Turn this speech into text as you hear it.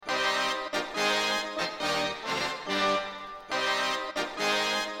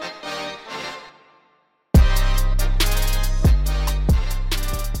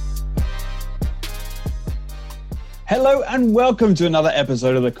Hello and welcome to another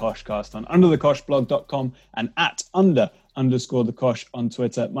episode of the Koshcast on underthekoshblog.com and at _the_Kosh on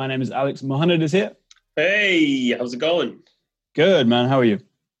Twitter. My name is Alex. Mohammed is here. Hey, how's it going? Good, man. How are you?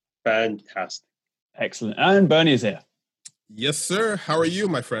 Fantastic. Excellent. And Bernie is here. Yes, sir. How are you,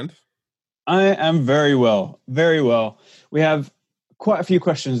 my friend? I am very well. Very well. We have quite a few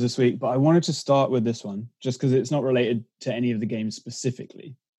questions this week, but I wanted to start with this one just because it's not related to any of the games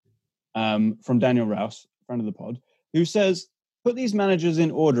specifically. From Daniel Rouse, friend of the pod, who says, put these managers in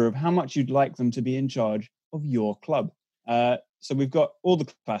order of how much you'd like them to be in charge of your club. So we've got all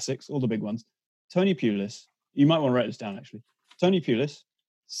the classics, all the big ones. Tony Pulis. You might want to write this down, actually. Tony Pulis,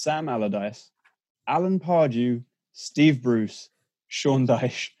 Sam Allardyce, Alan Pardew, Steve Bruce, Sean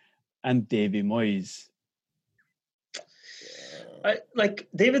Dyche, and David Moyes.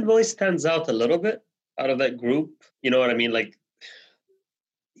 David Moyes stands out a little bit out of that group. You know what I mean? Like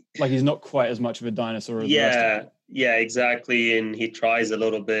he's not quite as much of a dinosaur as the rest of them. Yeah, exactly. And he tries a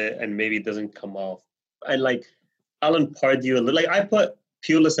little bit and maybe it doesn't come off. And like Alan Pardew, like I put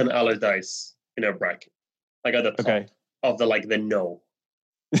Pulis and Allardyce in a bracket. Like at the top of the no.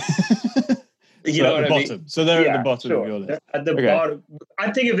 You know what I bottom. mean? So they're at the bottom of your list. They're at the bottom. I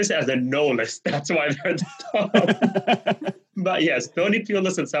think of this as a no list. That's why they're at the top. But yes, Tony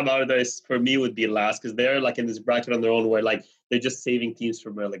Pulis and Sam Allardyce for me would be last because they're like in this bracket on their own where like they're just saving teams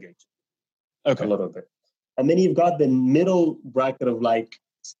from relegation. Okay. A little bit. And then you've got the middle bracket of like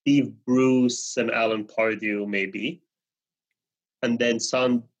Steve Bruce and Alan Pardew maybe. And then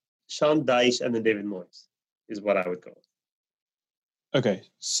Sean Dyche and then David Moyes is what I would go with.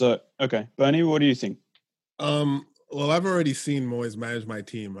 Okay. Bernie, what do you think? Well, I've already seen Moyes manage my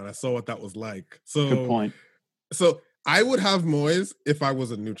team, and I saw what that was like. So, good point. So I would have Moyes if I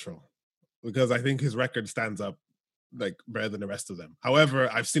was a neutral, because I think his record stands up like better than the rest of them. However,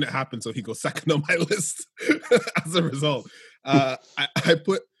 I've seen it happen, so he goes second on my list as a result. I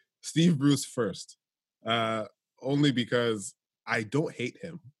put Steve Bruce first, only because I don't hate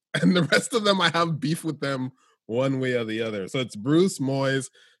him, and the rest of them I have beef with them one way or the other. So it's Bruce, Moyes,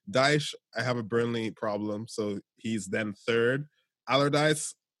 Dyche. I have a Burnley problem, so he's then third.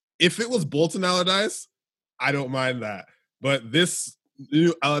 Allardyce, if it was Bolton Allardyce, I don't mind that. But this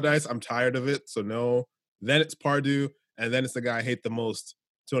new Allardyce, I'm tired of it, so no. Then it's Pardew, and then it's the guy I hate the most,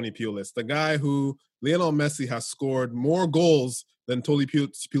 Tony Pulis. The guy who Lionel Messi has scored more goals than Tony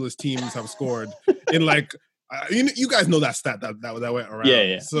Pulis teams have scored in like, you guys know that stat that went around.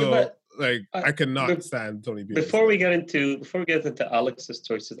 Yeah. So I cannot stand Tony Pulis. Before we get into Alex's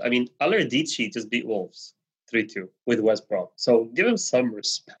choices, I mean, Allardyce just beat Wolves 3-2 with West Brom. So give him some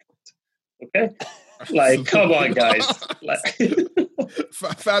respect, okay? Like, come on, guys.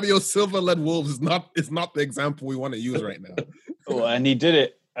 Fabio Silva-led Wolves is not the example we want to use right now. Oh, and he did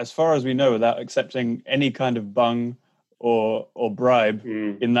it, as far as we know, without accepting any kind of bung or bribe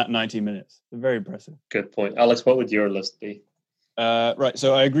in that 90 minutes. Very impressive. Good point. Alex, what would your list be? Right,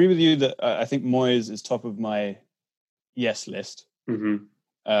 so I agree with you that I think Moyes is top of my yes list.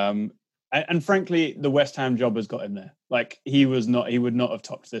 Mm-hmm. And frankly, the West Ham job has got him there. Like, he would not have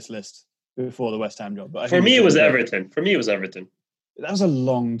topped this list before the West Ham job. But For me, it was Everton. That was a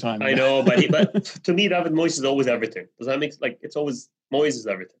long time ago. I know, but to me, David Moyes is always Everton. Does that make it's always Moyes is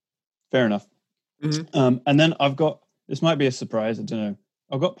Everton? Fair enough. Mm-hmm. And then I've got, this might be a surprise, I don't know.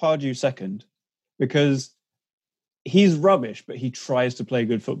 I've got Pardew second because he's rubbish, but he tries to play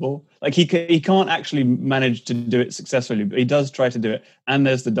good football. Like he can't actually manage to do it successfully, but he does try to do it. And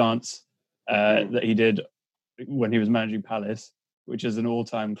there's the dance that he did when he was managing Palace, which is an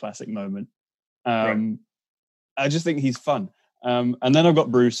all-time classic moment. Right. I just think he's fun. And then I've got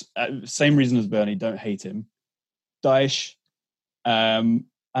Bruce, same reason as Bernie, don't hate him. Dyche. And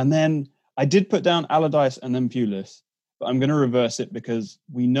then I did put down Allardyce and then Pulis, but I'm going to reverse it because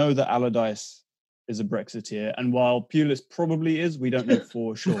we know that Allardyce is a Brexiteer, and while Pulis probably is, we don't know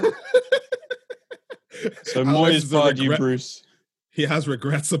for sure. So Moyes, Pardew, Bruce. He has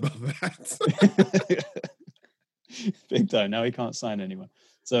regrets about that. Big time. Now he can't sign anyone.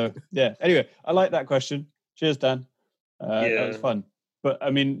 So yeah. Anyway, I like that question. Cheers, Dan. That was fun. But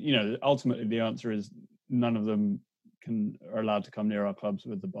I mean, ultimately the answer is none of them are allowed to come near our clubs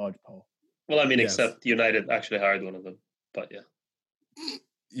with the barge pole. Well, I mean, yes. Except United actually hired one of them. But yeah.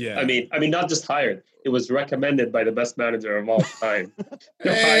 Yeah. I mean, not just hired. It was recommended by the best manager of all time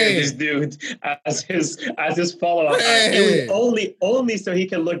to hire this dude as his follow-up. It was only so he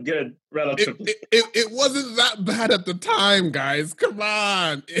can look good relatively. It wasn't that bad at the time, guys. Come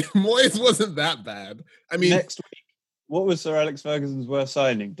on. Moyes wasn't that bad. I mean, next week, what was Sir Alex Ferguson's worst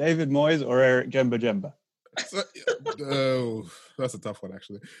signing? David Moyes or Eric Jemba? Oh, that's a tough one,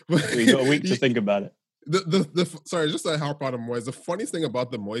 actually. We got a week to think about it. Sorry, just to harp on Moyes. The funniest thing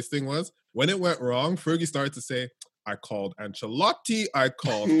about the Moyes thing was when it went wrong, Fergie started to say, I called Ancelotti, I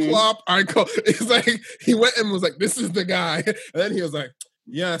called Klopp, it's like he went and was like, this is the guy. And then he was like,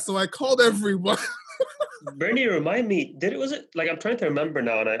 yeah, so I called everyone. Bernie, remind me, was it like I'm trying to remember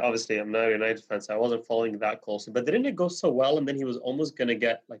now, and I'm not a United fan, so I wasn't following that closely. But didn't it go so well, and then he was almost gonna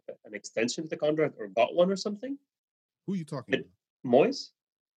get like an extension to the contract or got one or something? Who are you talking about? Moyes?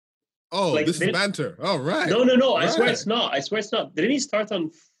 Oh, Like, this is banter. Oh, right. No. Right. I swear it's not. Didn't he start on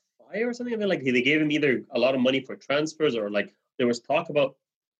fire or something? I mean, like they gave him either a lot of money for transfers or like there was talk about.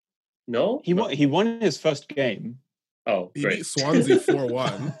 No, He won his first game. Oh, he great. beat Swansea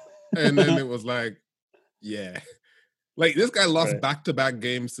 4-1, and then it was like, yeah. Like, this guy lost back-to-back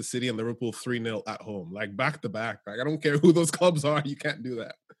games to City and Liverpool 3-0 at home. Like, back-to-back. Like, I don't care who those clubs are. You can't do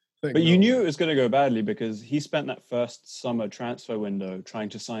that. Like, but you knew it was going to go badly because he spent that first summer transfer window trying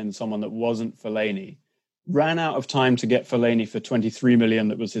to sign someone that wasn't Fellaini, ran out of time to get Fellaini for 23 million,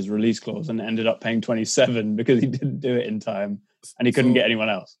 that was his release clause, and ended up paying 27 because he didn't do it in time and he couldn't get anyone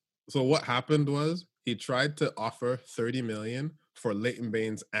else. So what happened was he tried to offer 30 million for Leighton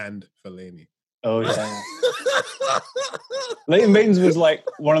Baines and Fellaini. Oh, yeah. Leighton Baines was like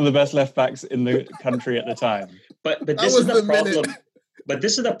one of the best left backs in the country at the time. But this is the problem. But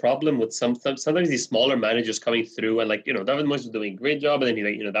this is the problem with sometimes these smaller managers coming through, and like, David Moyes was doing a great job, and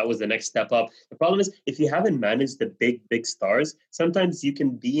then that was the next step up. The problem is if you haven't managed the big stars, sometimes you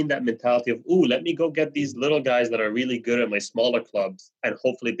can be in that mentality of, let me go get these little guys that are really good at my smaller clubs, and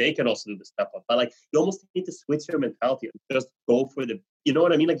hopefully they can also do the step up. But like, you almost need to switch your mentality and just go for you know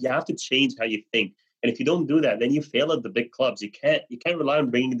what I mean? Like, you have to change how you think. And if you don't do that, then you fail at the big clubs. You can't rely on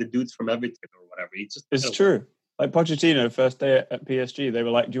bringing the dudes from Everton or whatever. It's true. Like Pochettino, first day at PSG, they were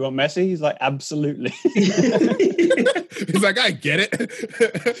like, do you want Messi? He's like, absolutely. He's like, I get it.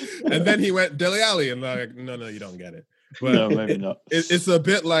 And then he went Dele Alli, and like, no, you don't get it. But no, maybe not. It's a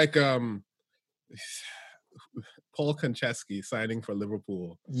bit like Paul Konchesky signing for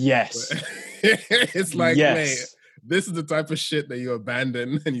Liverpool. Yes. It's like, wait, this is the type of shit that you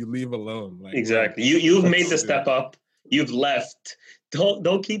abandon and you leave alone. Like, exactly. You've made the step up. You've left.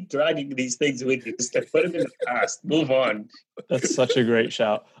 Don't keep dragging these things with you. Just put them in the past. Move on. That's such a great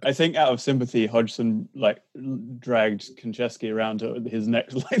shout. I think out of sympathy, Hodgson dragged Konchesky around to his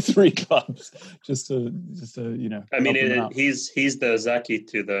next 3 clubs just to I mean, he's the Zaki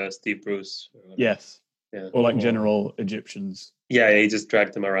to the Steve Bruce. Yes. Yeah. Or like general Egyptians. Yeah, he just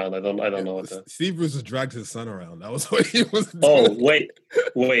dragged him around. I don't know what the... Steve Bruce has dragged his son around. That was what he was doing. Oh, wait.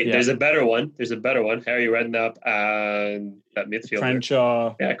 Yeah. There's a better one. Harry Redknapp and that midfielder.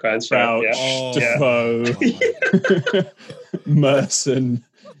 Crenshaw. Yeah, Crenshaw. Defoe. Merson.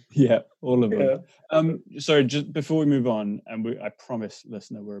 Yeah, all of them. Yeah. Sorry, just before we move on, and I promise,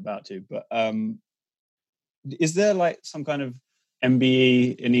 listener, we're about to, but is there like some kind of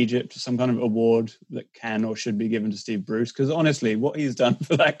MBE in Egypt, some kind of award that can or should be given to Steve Bruce? Because honestly, what he's done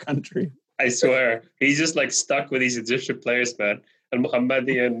for that country, I swear, he's just like stuck with these Egyptian players, man, and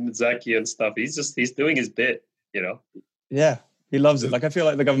Mohammadi and Zaki and stuff. He's doing his bit, Yeah, he loves it. Like, I feel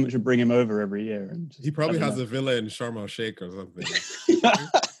like the government should bring him over every year. And he probably has a villa in Sharm el Sheikh or something.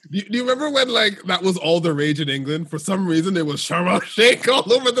 Do you remember when like that was all the rage in England? For some reason, it was Sharm el Sheikh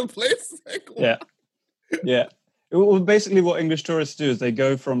all over the place. Like, yeah. Well, basically what English tourists do is they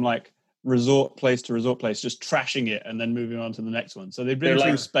go from like resort place to resort place, just trashing it and then moving on to the next one. So they've been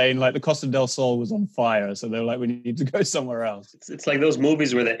through Spain, like the Costa del Sol was on fire. So they're like, we need to go somewhere else. It's like those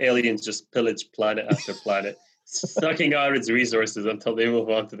movies where the aliens just pillage planet after planet, sucking out its resources until they move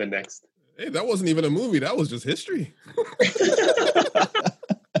on to the next. Hey, that wasn't even a movie. That was just history.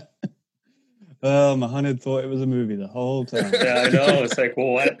 Oh, Mohammed thought it was a movie the whole time. Yeah, I know. It's like,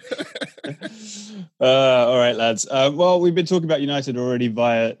 well, what? All right, lads. Well, we've been talking about United already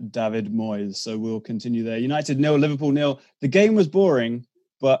via David Moyes, so we'll continue there. United 0, Liverpool 0. The game was boring,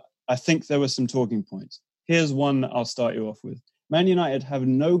 but I think there were some talking points. Here's one that I'll start you off with. Man United have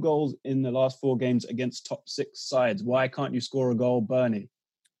no goals in the last 4 games against top 6 sides. Why can't you score a goal, Bernie?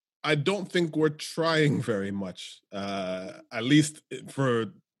 I don't think we're trying very much, at least for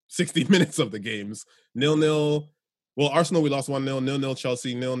 60 minutes of the games. 0-0. Well, Arsenal, we lost 1-0. 0-0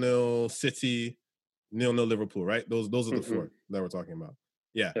 Chelsea. 0-0 City. 0-0 Liverpool, right? Those are the 4 that we're talking about.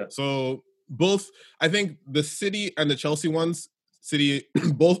 Yeah. So both, I think the City and the Chelsea ones, City,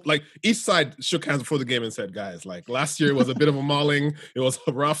 both, like, each side shook hands before the game and said, guys, like, last year was a bit of a mauling. It was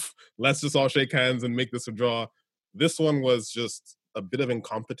rough. Let's just all shake hands and make this a draw. This one was just a bit of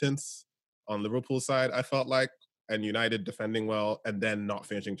incompetence on Liverpool's side, I felt like, and United defending well and then not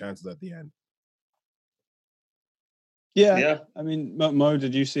finishing chances at the end. Yeah. I mean, Mo,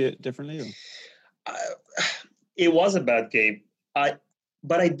 did you see it differently? Or? It was a bad game.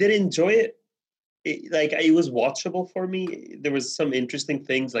 But I did enjoy it. It was watchable for me. There was some interesting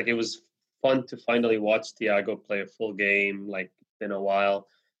things. Like, it was fun to finally watch Thiago play a full game. Like, it's been a while.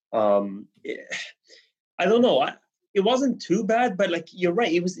 I don't know. It wasn't too bad, but like, you're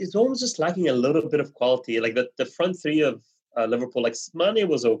right. It's almost just lacking a little bit of quality. Like, the front three of Liverpool, like Mane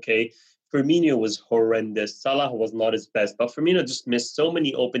was okay. Firmino was horrendous. Salah was not his best, but Firmino just missed so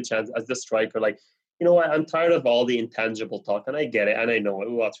many open chances as the striker. Like, you know what? I'm tired of all the intangible talk, and I get it, and I know it.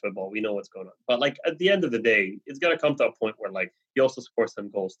 We watch football, we know what's going on. But like, at the end of the day, it's gonna come to a point where like you also score some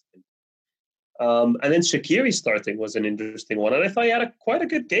goals. And then Shaqiri starting was an interesting one, and I thought he had quite a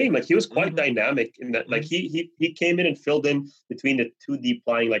good game. Like, he was quite dynamic in that. Like, he came in and filled in between the two deep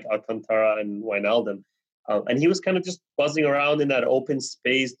lying like Alcantara and Wijnaldum, and he was kind of just buzzing around in that open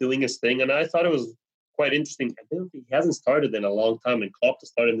space doing his thing. And I thought it was quite interesting. I don't think he hasn't started in a long time, and Klopp to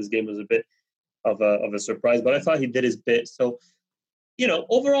start in this game was a bit of a surprise, but I thought he did his bit. So,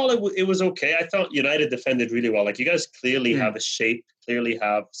 overall, it was okay. I thought United defended really well. Like, you guys clearly have a shape, clearly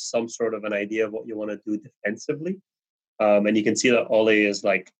have some sort of an idea of what you want to do defensively. And you can see that Ole is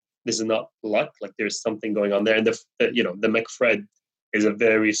like, this is not luck. Like, there's something going on there. And the McFred is a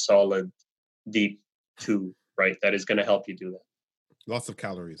very solid, deep two, right? That is going to help you do that. Lots of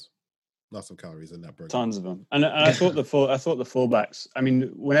calories in that burger. Tons of them. And I thought the fullbacks. I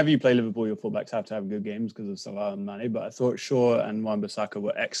mean, whenever you play Liverpool, your fullbacks have to have good games because of Salah and Mane. But I thought Shaw and Wan-Bissaka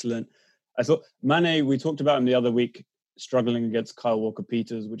were excellent. I thought Mane. We talked about him the other week, struggling against Kyle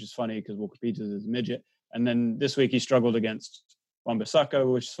Walker-Peters, which is funny because Walker-Peters is a midget. And then this week he struggled against Wan-Bissaka,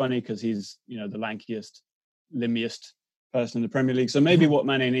 which is funny because he's the lankiest, limmiest person in the Premier League. So maybe what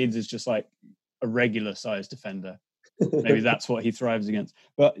Mane needs is just like a regular sized defender. Maybe that's what he thrives against.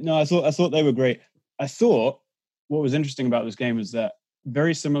 But no, I thought they were great. I thought what was interesting about this game was that,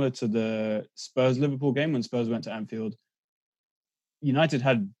 very similar to the Spurs-Liverpool game when Spurs went to Anfield, United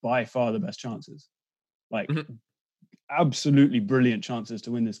had by far the best chances. Like, absolutely brilliant chances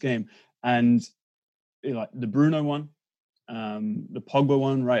to win this game. And like the Bruno one, the Pogba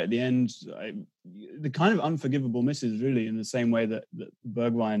one right at the end, the kind of unforgivable misses, really, in the same way that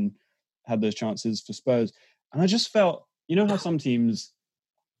Bergwijn had those chances for Spurs. And I just felt, how some teams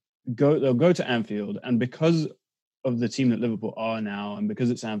they'll go to Anfield, and because of the team that Liverpool are now, and because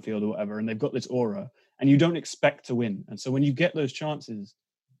it's Anfield or whatever, and they've got this aura, and you don't expect to win. And so when you get those chances,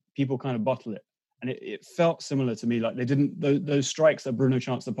 people kind of bottle it. And it felt similar to me. Like, they didn't, those strikes, the Bruno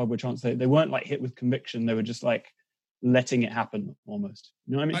chance, the Pogba chance, they weren't like hit with conviction. They were just like letting it happen almost.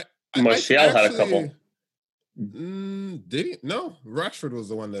 You know what I mean? Martial had a couple. Did he? No, Rashford was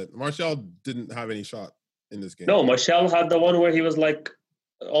the one that, Martial didn't have any shot in this game. No, Martial had the one where he was like,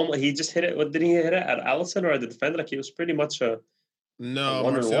 he just hit it. What did he hit it at? Alisson or at the defender? Like, he was pretty much a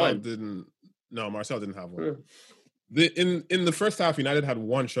Martial didn't. No, Martial didn't have one. In the first half, United had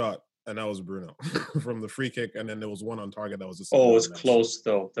one shot, and that was Bruno from the free kick, and then there was one on target that was just. Oh, it was close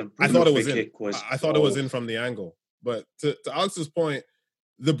though. I thought it was in. I thought it was in from the angle, but to Alex's point,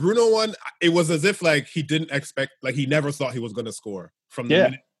 the Bruno one, it was as if like he didn't expect, like he never thought he was going to score from the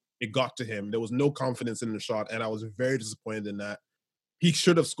minute it got to him. There was no confidence in the shot, and I was very disappointed in that. He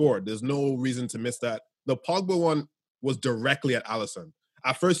should have scored. There's no reason to miss that. The Pogba one was directly at Alisson.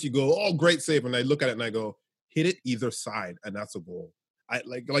 At first, you go, "Oh, great save," and I look at it and I go, "Hit it either side, and that's a goal." I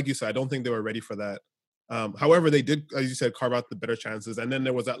like you said, I don't think they were ready for that. However, they did, as you said, carve out the better chances. And then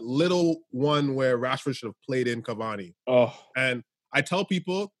there was that little one where Rashford should have played in Cavani. Oh, and I tell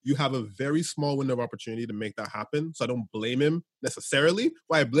people, you have a very small window of opportunity to make that happen. So I don't blame him necessarily.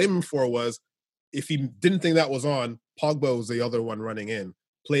 What I blame him for was, if he didn't think that was on, Pogba was the other one running in.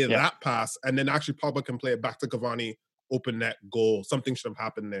 Play that pass, and then actually Pogba can play it back to Cavani, open net, goal. Something should have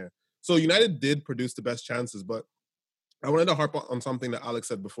happened there. So United did produce the best chances, but I wanted to harp on something that Alex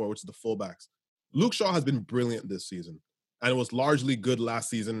said before, which is the fullbacks. Luke Shaw has been brilliant this season, and it was largely good last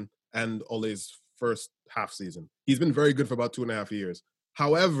season and Ole's first half season. He's been very good for about 2.5 years.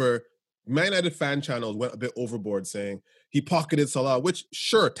 However, Man United fan channels went a bit overboard saying he pocketed Salah, which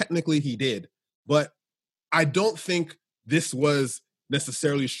sure, technically he did, but I don't think this was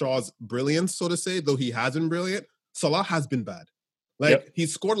necessarily Shaw's brilliance, so to say, though he has been brilliant. Salah has been bad.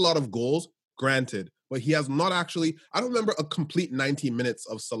 He's scored a lot of goals, granted, but he has not actually, I don't remember a complete 90 minutes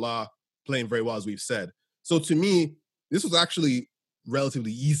of Salah playing very well, as we've said. So to me, this was actually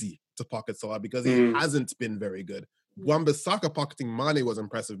relatively easy to pocket Salah because he hasn't been very good. Wan-Bissaka pocketing Mane was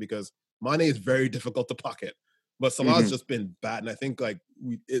impressive because Mane is very difficult to pocket, but Salah's just been bad. And I think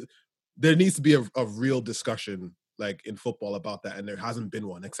there needs to be a real discussion like in football about that, and there hasn't been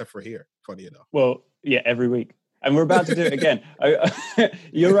one except for here, funny enough. Well, yeah, every week. And we're about to do it again.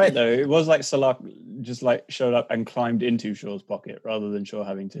 You're right, though. It was like Salah just like showed up and climbed into Shaw's pocket rather than Shaw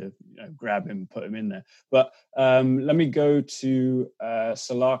having to grab him, put him in there. But let me go to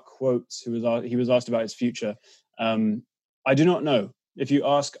Salah quotes. He was asked about his future. I do not know. If you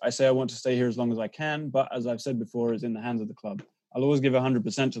ask, I say I want to stay here as long as I can. But as I've said before, it's in the hands of the club. I'll always give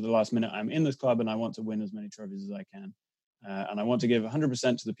 100% to the last minute I'm in this club, and I want to win as many trophies as I can. And I want to give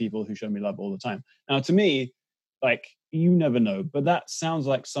 100% to the people who show me love all the time. Now, to me, like, you never know, but that sounds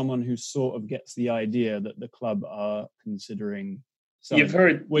like someone who sort of gets the idea that the club are considering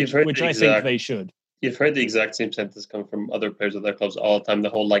selling, which I think they should. You've heard the exact same sentence come from other players of their clubs all the time. The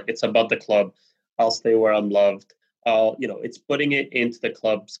whole, like, it's about the club. I'll stay where I'm loved. It's putting it into the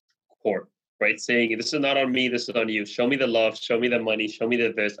club's court, right? Saying, this is not on me, this is on you. Show me the love, show me the money, show me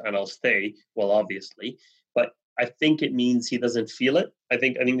the this, and I'll stay. Well, obviously. But I think it means he doesn't feel it. I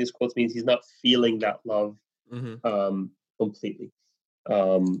think this quote means he's not feeling that love completely.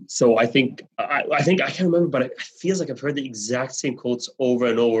 So I think I can't remember, but it feels like I've heard the exact same quotes over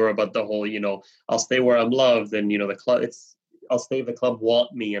and over about the whole, I'll stay where I'm loved, and the club. I'll stay if the club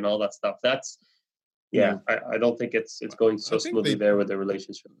want me and all that stuff. That's I don't think it's going so smoothly there with the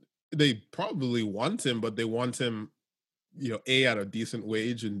relationship. They probably want him, but they want him, A, at a decent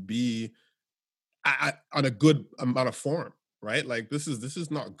wage, and B, on a good amount of form, right? Like this is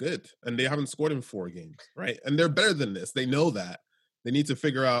not good, and they haven't scored in 4 games, right? And they're better than this. They know that. They need to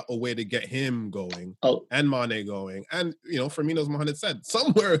figure out a way to get him going and Mane going, and Firmino, as Mohamed said,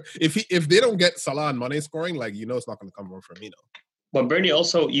 somewhere if they don't get Salah and Mane scoring, like it's not going to come from Firmino. But Bernie,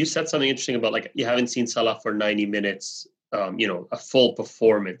 also you said something interesting about like you haven't seen Salah for 90 minutes, a full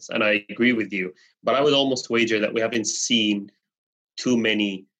performance, and I agree with you. But I would almost wager that we haven't seen too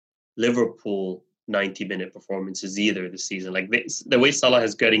many Liverpool 90-minute performances either this season. Like the way Salah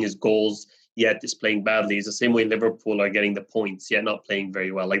is getting his goals, yet is playing badly, is the same way Liverpool are getting the points, yet not playing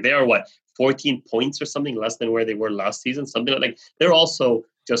very well. Like they are 14 points or something less than where they were last season. Something like they're also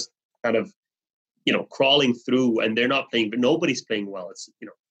just kind of, crawling through, and they're not playing, but nobody's playing well. It's,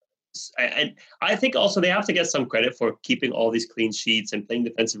 and I think also they have to get some credit for keeping all these clean sheets and playing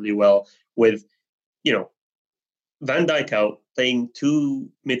defensively well with, Van Dijk out, playing 2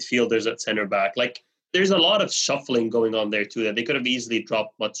 midfielders at center back. Like there's a lot of shuffling going on there too, that they could have easily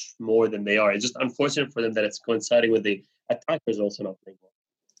dropped much more than they are. It's just unfortunate for them that it's coinciding with the attackers also not playing well.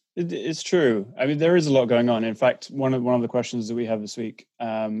 It's true. I mean, there is a lot going on. In fact, one of the questions that we have this week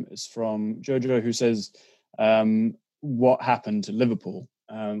is from Jojo, who says, what happened to Liverpool?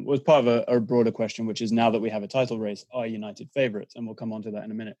 Was part of a broader question, which is, now that we have a title race, are United favourites? And we'll come on to that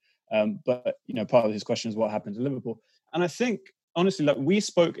in a minute. But part of his question is what happened to Liverpool. And I think, honestly, like we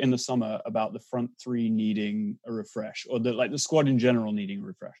spoke in the summer about the front 3 needing a refresh, or the squad in general needing a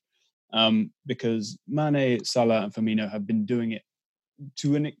refresh, because Mane, Salah, and Firmino have been doing it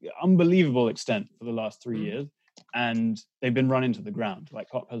to an unbelievable extent for the last 3 years, and they've been run into the ground. Like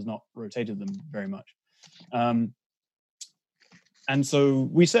Klopp has not rotated them very much. And so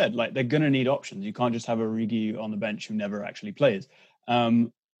we said, like, they're going to need options. You can't just have Origi on the bench who never actually plays.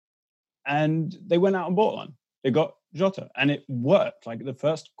 And they went out and bought one. They got Jota, and it worked. Like the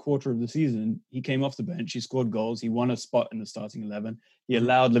first quarter of the season, he came off the bench, he scored goals, he won a spot in the starting 11. He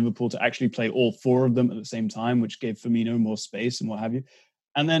allowed Liverpool to actually play all 4 of them at the same time, which gave Firmino more space and what have you.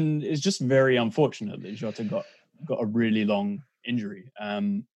 And then it's just very unfortunate that Jota got a really long injury.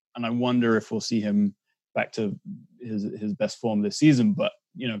 And I wonder if we'll see him back to his best form this season. But,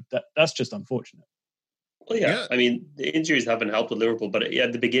 that's just unfortunate. Well, yeah. I mean, the injuries haven't helped with Liverpool. But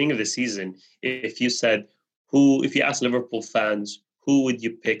at the beginning of the season, if you ask Liverpool fans, who would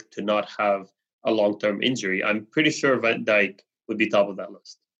you pick to not have a long-term injury? I'm pretty sure Van Dijk would be top of that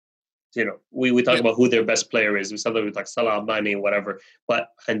list. We talk about who their best player is. Sometimes we talk Salah, Mane, whatever, but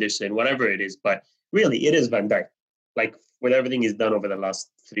Henderson, whatever it is. But really, it is Van Dijk. Like with everything he's done over the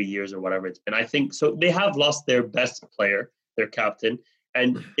last 3 years or whatever it's been. I think so. They have lost their best player, their captain,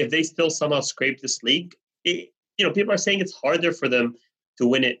 and if they still somehow scrape this league, people are saying it's harder for them to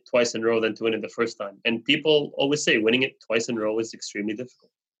win it twice in a row than to win it the first time. And people always say winning it twice in a row is extremely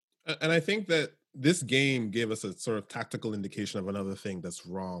difficult. And I think that this game gave us a sort of tactical indication of another thing that's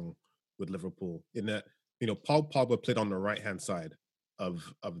wrong with Liverpool, in that, Paul Pogba played on the right-hand side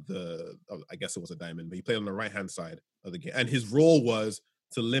of I guess it was a diamond, but he played on the right-hand side of the game. And his role was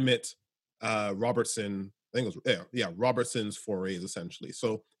to limit Robertson, I think it was, Robertson's forays, essentially.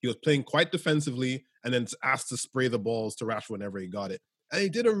 So he was playing quite defensively and then asked to spray the balls to Rashford whenever he got it. And he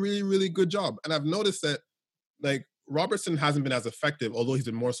did a really, really good job. And I've noticed that, like, Robertson hasn't been as effective, although he's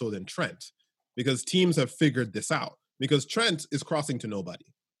been more so than Trent, because teams have figured this out. Because Trent is crossing to nobody.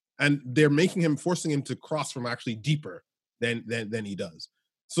 and they're forcing him to cross from actually deeper than he does.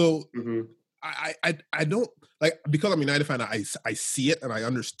 So I don't like, because I'm a United fan, I see it and I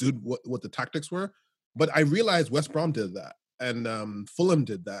understood what the tactics were, but I realized West Brom did that and Fulham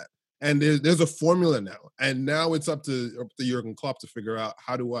did that, and there's a formula now, and now it's up to Jurgen Klopp to figure out,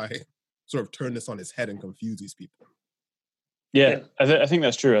 how do I sort of turn this on his head and confuse these people. Yeah. I think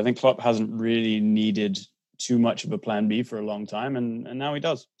that's true. I think Klopp hasn't really needed too much of a plan B for a long time, and now he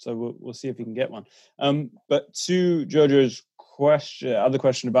does. So we'll see if he can get one. But to Jojo's other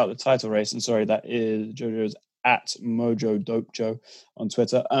question about the title race, and sorry, that is Jojo's at Mojo Dope Joe on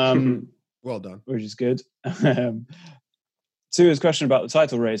Twitter. Well done. Which is good. To his question about the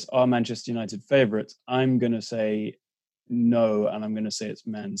title race, are Manchester United favourites? I'm going to say no, and I'm going to say it's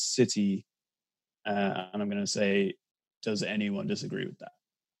Man City, and I'm going to say, does anyone disagree with that?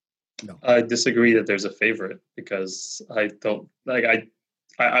 No. I disagree that there's a favorite, because I don't like.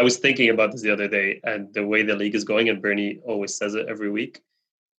 I was thinking about this the other day, and the way the league is going, and Bernie always says it every week,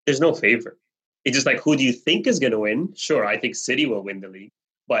 there's no favorite. It's just like, who do you think is going to win? Sure, I think City will win the league,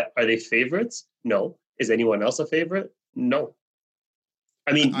 but are they favorites? No. Is anyone else a favorite? No.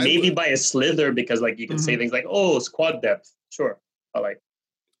 I mean, maybe by a slither, because like you can say things like, "Oh, squad depth." Sure,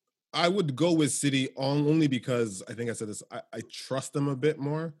 I would go with City only because I think I said this. I trust them a bit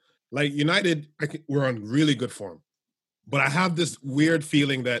more. Like United, we're on really good form. But I have this weird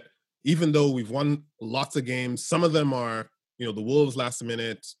feeling that even though we've won lots of games, some of them are, the Wolves last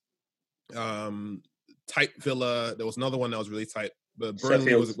minute, tight Villa. There was another one that was really tight. But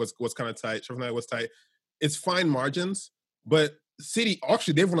Burnley was kind of tight. Sheffield United was tight. It's fine margins, but City,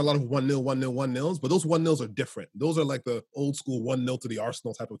 actually, they've won a lot of 1-0, 1-0, 1-0s, but those 1-0s are different. Those are like the old school 1-0 to the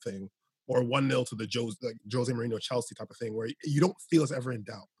Arsenal type of thing, or 1-0 to the Jose Mourinho Chelsea type of thing, where you don't feel it's ever in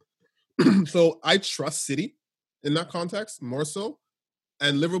doubt. So I trust City in that context more so.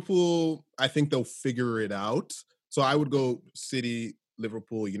 And Liverpool, I think they'll figure it out. So I would go City,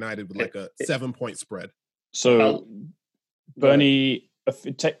 Liverpool, United with like a 7-point spread. So Bernie,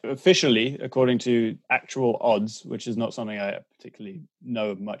 officially, according to actual odds, which is not something I particularly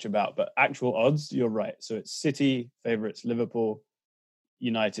know much about, but actual odds, you're right. So it's City, favourites, Liverpool,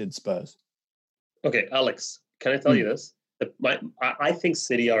 United, Spurs. Okay, Alex, can I tell you this? I think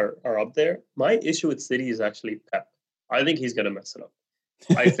City are up there. My issue with City is actually Pep. I think he's going to mess it up.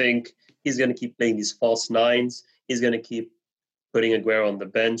 I think he's going to keep playing these false nines. He's going to keep putting Aguero on the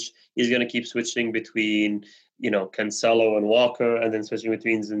bench. He's going to keep switching between, Cancelo and Walker, and then switching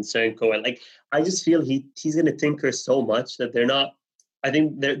between Zinchenko. And I just feel he's going to tinker so much that they're not. I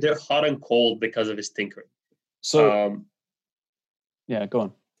think they're hot and cold because of his tinkering. So, yeah, go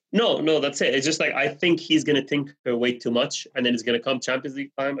on. No, that's it. It's just I think he's going to tinker way too much, and then it's going to come Champions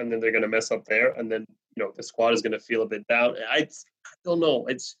League time, and then they're going to mess up there, and then the squad is going to feel a bit down. I don't know.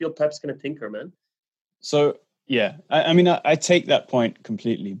 I just feel Pep's going to tinker, man. So yeah, I mean, I take that point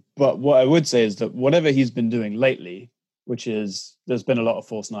completely, but what I would say is that whatever he's been doing lately, which is there's been a lot of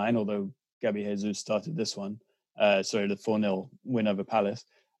false nine, although Gabby Jesus started this one. The 4-0 win over Palace.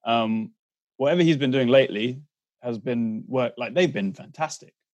 Whatever he's been doing lately has been work. They've been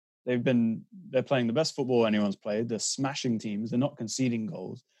fantastic. They're playing the best football anyone's played. They're smashing teams. They're not conceding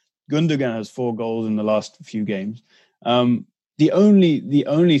goals. Gundogan has 4 goals in the last few games. The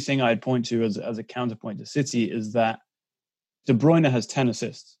only thing I'd point to as a counterpoint to City is that De Bruyne has 10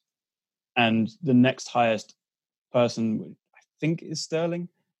 assists, and the next highest person, I think, is Sterling,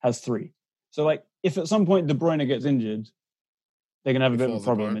 has 3. So if at some point De Bruyne gets injured, they're gonna have a bit of a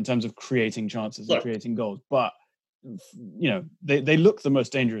problem in terms of creating chances and creating goals. But they look the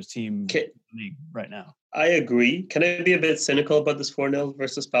most dangerous team in the league right now. I agree. Can I be a bit cynical about this 4-0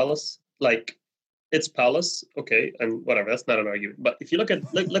 versus Palace? It's Palace, okay, and whatever. That's not an argument. But if you look at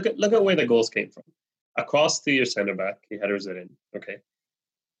where the goals came from, across to your center back, he headers it in. Okay,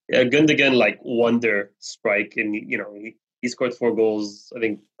 Gundogan wonder strike, and he scored 4 goals. I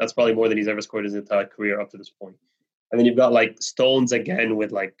think that's probably more than he's ever scored his entire career up to this point. And then you've got Stones again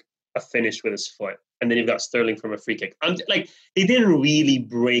with a finish with his foot. And then you've got Sterling from a free kick. They didn't really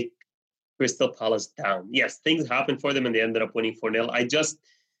break Crystal Palace down. Yes, things happened for them and they ended up winning 4-0. I just,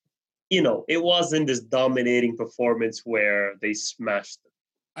 it wasn't this dominating performance where they smashed them.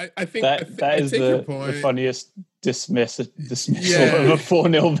 I think that is the funniest dismissal of a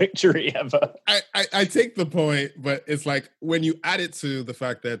 4-0 victory ever. I take the point, but it's when you add it to the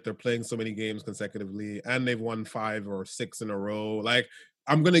fact that they're playing so many games consecutively and they've won 5 or 6 in a row,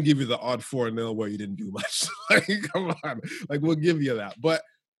 I'm going to give you the odd 4-0 where you didn't do much. Come on. We'll give you that. But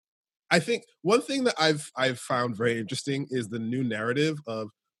I think one thing that I've found very interesting is the new narrative of,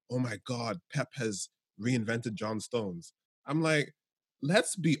 oh my God, Pep has reinvented John Stones. I'm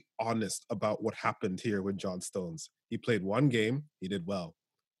let's be honest about what happened here with John Stones. He played one game, he did well.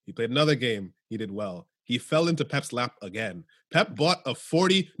 He played another game, he did well. He fell into Pep's lap again. Pep bought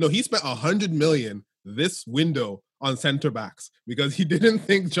he spent 100 million this window on center backs because he didn't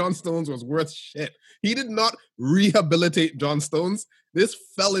think John Stones was worth shit. He did not rehabilitate John Stones. This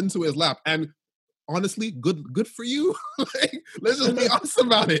fell into his lap. And honestly, good for you. Like, let's just be honest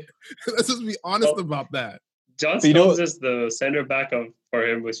about it. Let's just be honest about that. John Stones is the center back for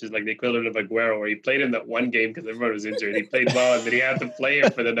him, which is like the equivalent of Aguero, where he played in that one game because everyone was injured. He played well, and then he had to play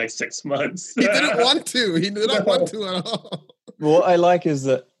him for the next 6 months. He didn't want to. He did not want to at all. What I like is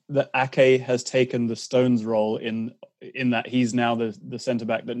that Ake has taken the Stones role in that he's now the centre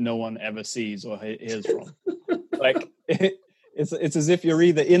back that no one ever sees or hears from. Like it's as if you're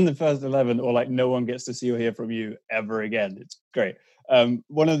either in the first 11 or like no one gets to see or hear from you ever again. It's great.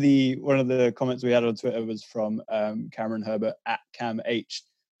 One of the comments we had on Twitter was from Cameron Herbert at CamH, which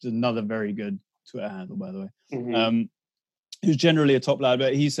is another very good Twitter handle, by the way. Mm-hmm. Who's generally a top lad,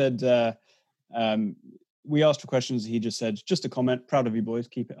 but he said we asked for questions. He just said, just a comment, proud of you boys,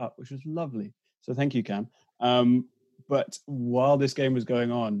 keep it up, which was lovely. So thank you, Cam. But while this game was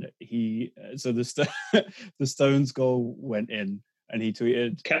going on, the Stones goal went in, and he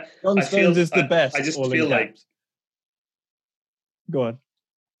tweeted, "John Stones is the best." I just feel like. Go on.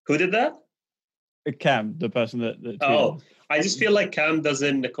 Who did that? Cam, the person that tweeted. Oh, I just feel like Cam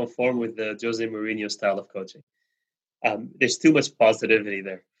doesn't conform with the Jose Mourinho style of coaching. There's too much positivity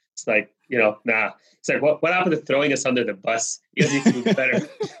there. It's like, nah. It's like, what happened to throwing us under the bus? You guys need to do better.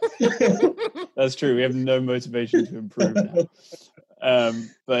 That's true. We have no motivation to improve now.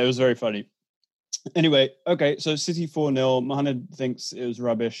 But it was very funny. Anyway, okay, so City 4-0. Mohamed thinks it was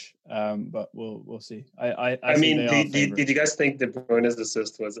rubbish, but we'll see. I mean, did you guys think De Bruyne's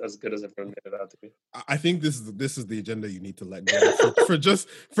assist was as good as everyone made it out to be? I think this is the agenda you need to let go for just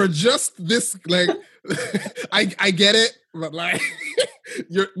this. Like, I get it, but like,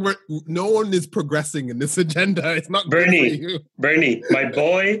 no one is progressing in this agenda. It's not Bernie, my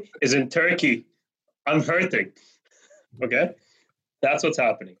boy is in Turkey. I'm hurting. Okay, that's what's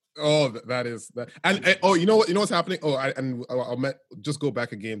happening. Oh, that is that, and you know what's happening. I'll just go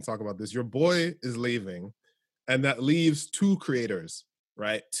back again and talk about this. Your boy is leaving, and that leaves two creators,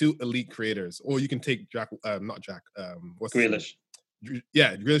 right? Two elite creators, or you can take what's Grealish?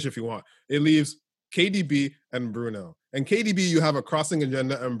 Yeah, Grealish if you want. It leaves KDB and Bruno, and KDB you have a crossing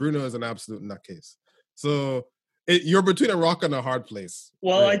agenda, and Bruno is an absolute nutcase. So you're between a rock and a hard place.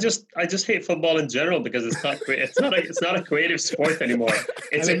 Well, right? I just hate football in general because it's not a creative sport anymore.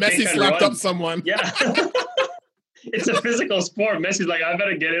 It's and Messi slapped up someone. Yeah, it's a physical sport. Messi's like, I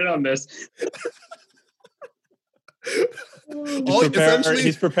better get in on this.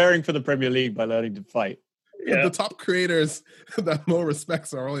 He's preparing for the Premier League by learning to fight. Yeah. The top creators that Mo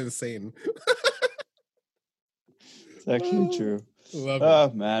respects are all insane. It's actually true.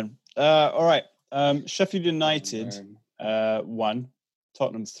 Oh man! All right. Sheffield United won,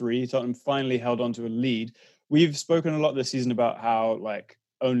 Tottenham 3. Tottenham finally held on to a lead. We've spoken a lot this season about how like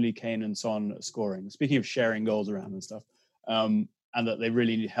only Kane and Son are scoring. Speaking of sharing goals around and stuff, and that they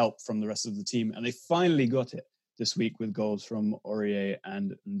really need help from the rest of the team. And they finally got it this week with goals from Aurier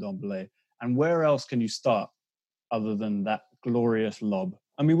and Ndombele. And where else can you start other than that glorious lob?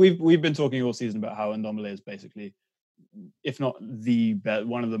 I mean, we've been talking all season about how Ndombele is basically, if not the best,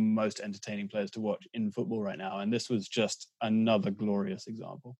 one of the most entertaining players to watch in football right now. And this was just another glorious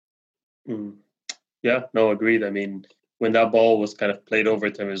example. Yeah, no, agreed. I mean, when that ball was kind of played over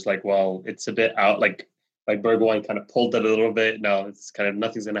to him, it was like, well, it's a bit out, like Bergwijn kind of pulled it a little bit. Now it's kind of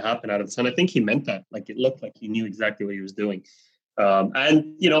nothing's going to happen out of it. And I think he meant that. Like, it looked like he knew exactly what he was doing.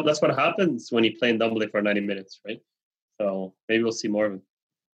 And, that's what happens when you play in Ndombele for 90 minutes, right? So maybe we'll see more of him.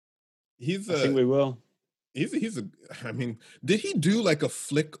 I think we will. I mean, did he do like a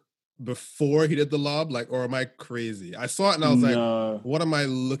flick before he did the lob? Like, or am I crazy? I saw it and I was like, what am I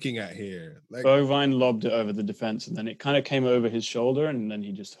looking at here? Like, Bergwijn lobbed it over the defense and then it kind of came over his shoulder and then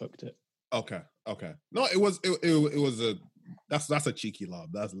he just hooked it. Okay. No, it was that's a cheeky lob.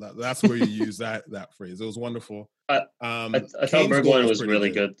 That's where you use that phrase. It was wonderful. I thought Bergwijn was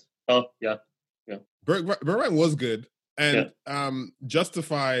really good. Oh, yeah. Bergwijn was good and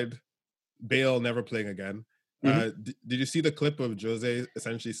justified Bale never playing again. Mm-hmm. Did you see the clip of Jose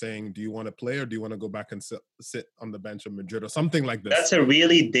essentially saying, do you want to play or do you want to go back and sit on the bench of Madrid or something like this? That's a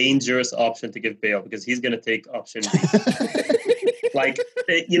really dangerous option to give Bale because he's going to take option B. Like,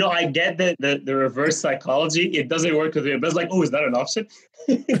 I get the reverse psychology. It doesn't work with him. But it's like, oh, is that an option?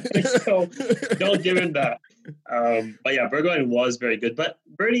 So don't give him that. But yeah, Bergwijn was very good. But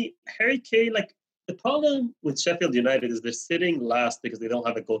Bernie, Harry Kane, like, the problem with Sheffield United is they're sitting last because they don't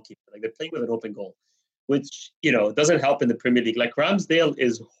have a goalkeeper. Like they're playing with an open goal, which doesn't help in the Premier League. Like Ramsdale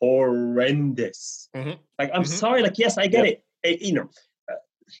is horrendous. Mhm. Like I'm Mhm. sorry. Like yes, I get it.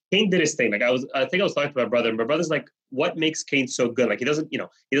 Kane did his thing. Like I think I was talking to my brother, and my brother's like, "What makes Kane so good? Like he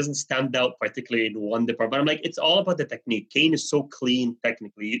doesn't stand out particularly in one department." But I'm like, it's all about the technique. Kane is so clean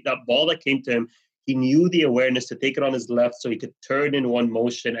technically. That ball that came to him, he knew the awareness to take it on his left, so he could turn in one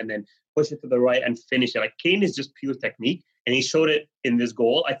motion and then push it to the right and finish it. Like Kane is just pure technique, and he showed it in this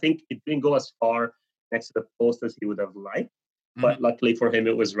goal. I think it didn't go as far next to the post as he would have liked, but luckily for him,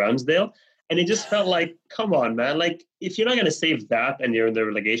 it was Ramsdale. And it just felt like, come on, man. Like, if you're not going to save that and you're in the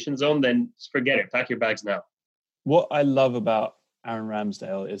relegation zone, then just forget it. Pack your bags now. What I love about Aaron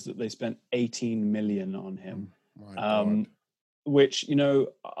Ramsdale is that they spent 18 million on him. My God. Which,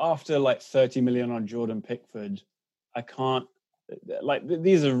 after like 30 million on Jordan Pickford, I can't, like,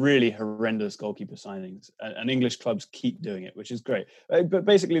 these are really horrendous goalkeeper signings, and English clubs keep doing it, which is great. But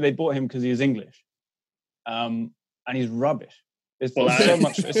basically, they bought him because he is English, and he's rubbish. It's so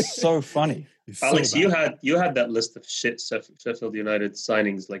much. It's so funny. Alex, you had that list of shit Sheffield United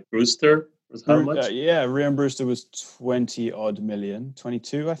signings, like Brewster was how much? Ryan Brewster was 20 odd million,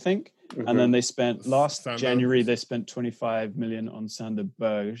 22, I think. Mm-hmm. And then they spent January, they spent 25 million on Sander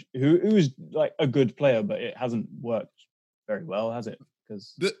Berge, who's like a good player, but it hasn't worked very well, has it?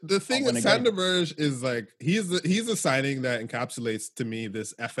 Because the thing with Sander Berge is like he's a signing that encapsulates to me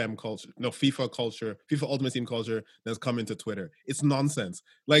this FIFA culture, FIFA Ultimate Team culture that's come into Twitter. It's nonsense.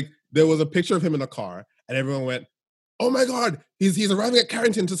 Like there was a picture of him in a car, and everyone went, "Oh my God, he's arriving at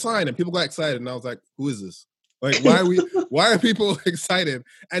Carrington to sign," and people got excited, and I was like, "Who is this? Like, why are people excited?"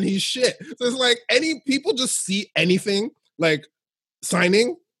 And he's shit. So it's like people just see anything like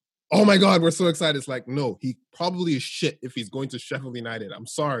signing. Oh my God, we're so excited. It's like, no, he probably is shit if he's going to Sheffield United. I'm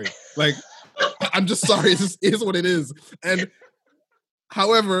sorry. Like, I'm just sorry. It just is what it is. And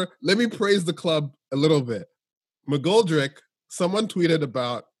however, let me praise the club a little bit. McGoldrick, someone tweeted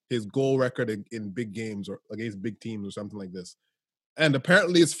about his goal record in big games or against big teams or something like this. And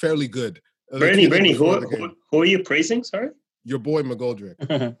apparently it's fairly good. Bernie, who are you praising? Sorry? Your boy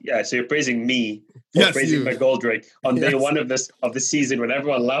McGoldrick. Yeah, so you're praising me for praising McGoldrick on day one of the season when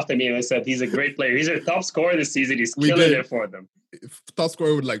everyone laughed at me and I said he's a great player. He's our top scorer this season. He's killing it for them. Top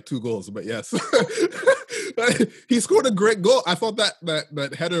scorer with like 2 goals, but yes. He scored a great goal. I thought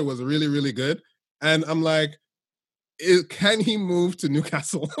that header was really, really good. And I'm like, can he move to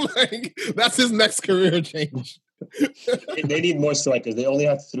Newcastle? Like, that's his next career change. They need more strikers. They only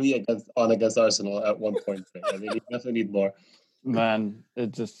had 3 against Arsenal at one point. Right? They definitely need more. Man,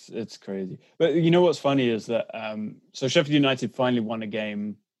 it's crazy. But you know what's funny is that so Sheffield United finally won a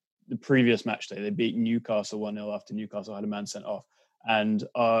game the previous match day. They beat Newcastle 1-0 after Newcastle had a man sent off. And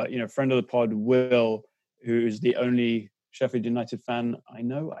friend of the pod, Will, who's the only Sheffield United fan I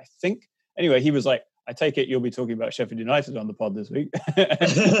know, I think. Anyway, he was like, I take it you'll be talking about Sheffield United on the pod this week.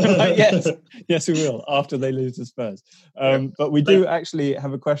 Like, yes, we will, after they lose to Spurs. But we do actually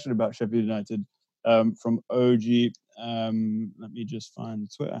have a question about Sheffield United from OG. Let me just find the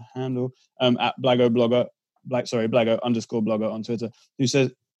Twitter handle at Blago _blogger on Twitter, who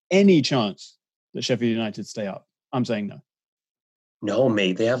says, any chance that Sheffield United stay up? I'm saying no. No,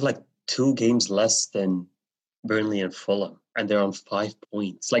 mate. They have like 2 games less than Burnley and Fulham, and they're on 5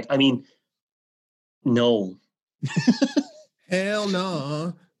 points. Like, I mean, no. Hell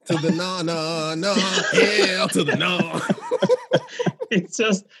no. To the no. Hell to the no. It's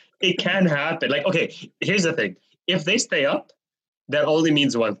just, it can happen. Like, okay, here's the thing. If they stay up, that only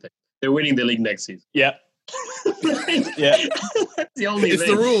means one thing. They're winning the league next season. Yeah. Yeah. That's the only thing.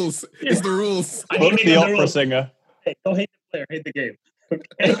 The rules. Yeah. It's the rules. Book the opera singer. Hey, don't hate the player, hate the game.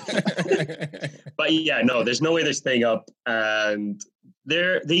 Okay? But yeah, no, there's no way they're staying up. And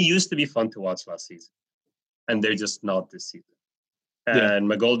they used to be fun to watch last season. And they're just not this season. And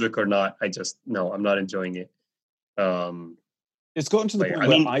McGoldrick or not, I'm not enjoying it. It's gotten to the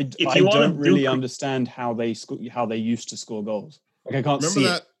point where I don't really understand how they used to score goals. Like, I can't see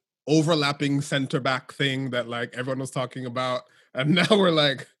that overlapping center back thing that like everyone was talking about, and now we're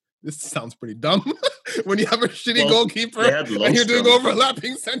like, this sounds pretty dumb. When you have a shitty goalkeeper and you're doing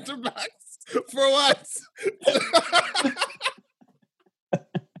overlapping center backs for what?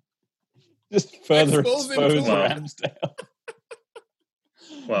 Just further expose Ramsdale.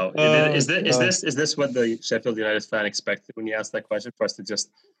 Wow. Is this what the Sheffield United fan expected when you asked that question? For us to just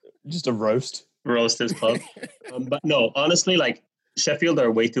a roast his club? But no, honestly, like, Sheffield are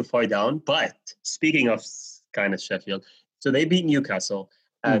way too far down. But speaking of kind of Sheffield, so they beat Newcastle.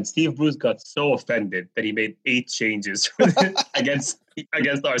 And Steve Bruce got so offended that he made 8 changes against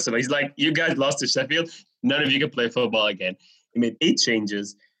Arsenal. He's like, you guys lost to Sheffield. None of you can play football again. He made 8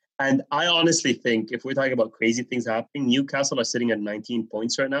 changes. And I honestly think if we're talking about crazy things happening, Newcastle are sitting at 19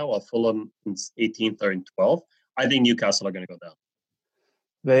 points right now, while Fulham is 18th or in 12th. I think Newcastle are going to go down.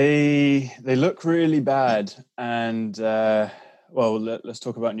 They look really bad. And, let's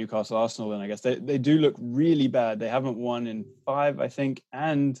talk about Newcastle Arsenal then, I guess. They do look really bad. They haven't won in 5, I think.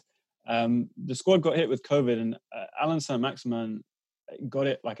 And the squad got hit with COVID. And Alan Saint-Maximin got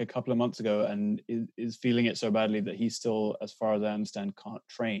it like a couple of months ago and is feeling it so badly that he still, as far as I understand, can't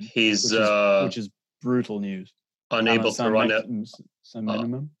train. He's which is brutal news. Unable to run it.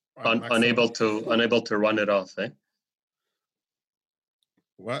 Unable to run it off. Eh?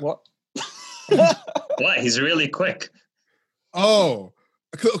 What? What? He's really quick. Oh,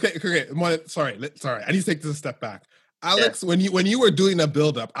 okay. Sorry. I need to take this a step back. Alex, when you were doing a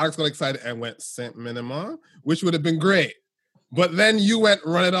build-up, Alex got excited and went Saint-Maximin, which would have been great. But then you went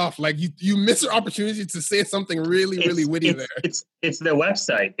run it off. Like you missed your opportunity to say something really witty there. It's the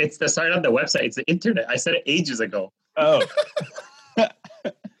website. It's the sign on the website. It's the internet. I said it ages ago. Oh.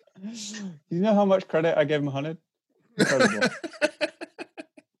 You know how much credit I gave Mohamed? Incredible.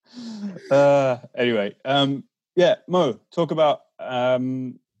 Anyway, Mo, talk about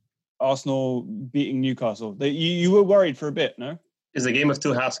Arsenal beating Newcastle. You were worried for a bit, no? It's a game of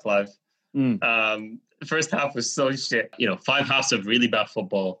 2 halves, Clive. The first half was so shit. 5 halves of really bad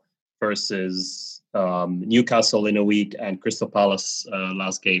football versus Newcastle in a week and Crystal Palace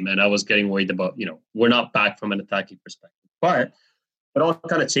last game. And I was getting worried about, we're not back from an attacking perspective. But it all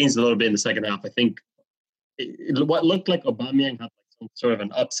kind of changed a little bit in the second half. I think what looked like Aubameyang had some sort of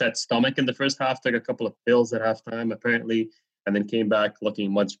an upset stomach in the first half, took a couple of pills at halftime, apparently, and then came back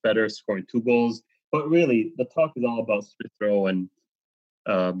looking much better, scoring 2 goals. But really, the talk is all about Smith Rowe and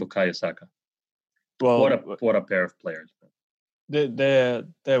Bukayo Saka. Well, what a pair of players. They're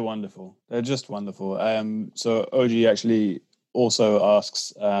wonderful. They're just wonderful. So OG actually also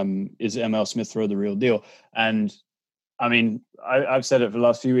asks, is ML Smith Rowe the real deal? And I mean, I've said it for the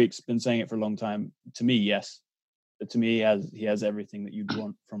last few weeks, been saying it for a long time. To me, yes. But to me, he has everything that you'd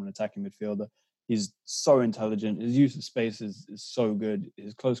want from an attacking midfielder. He's so intelligent. His use of space is so good.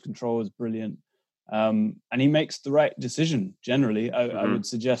 His close control is brilliant. And he makes the right decision generally. I would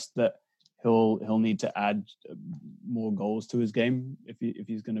suggest that he'll need to add more goals to his game if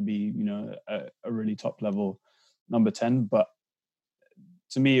he's going to be, a really top level number 10. But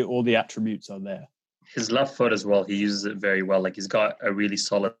to me, all the attributes are there. His left foot as well, he uses it very well. Like he's got a really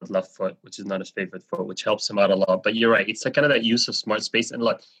solid left foot, which is not his favorite foot, which helps him out a lot. But you're right, it's like kind of that use of smart space. And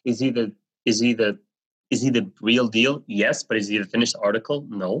look, is he the real deal? Yes, but is he the finished article?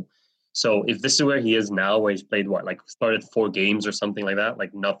 No. So if this is where he is now, where he's played started 4 games or something like that,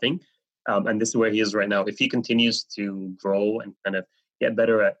 like nothing. And this is where he is right now. If he continues to grow and kind of get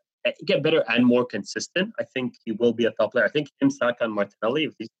better and more consistent, I think he will be a top player. I think him, Saka, and Martinelli,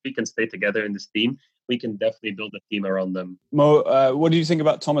 if these 3 can stay together in this team, we can definitely build a team around them. Mo, what do you think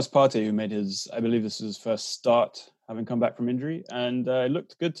about Thomas Partey, who made I believe this is his first start, having come back from injury, and it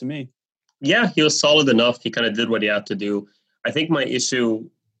looked good to me. Yeah, he was solid enough. He kind of did what he had to do. I think my issue,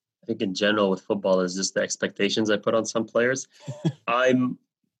 in general with football, is just the expectations I put on some players.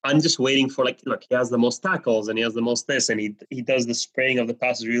 I'm just waiting for, look, he has the most tackles and he has the most this, and he does the spraying of the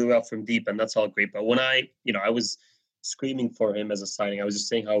passes really well from deep, and that's all great. But when I was screaming for him as a signing, I was just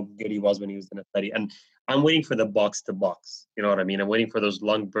saying how good he was when he was in Atleti. And I'm waiting for the box to box. You know what I mean? I'm waiting for those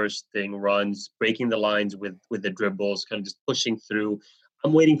lung bursting runs, breaking the lines with the dribbles, kind of just pushing through.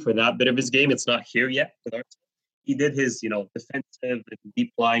 I'm waiting for that bit of his game. It's not here yet with Arsenal. He did his, defensive and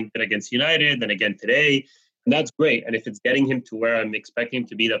deep lying bit against United, and again today. And that's great. And if it's getting him to where I'm expecting him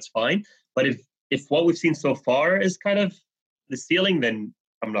to be, that's fine. But if what we've seen so far is kind of the ceiling, then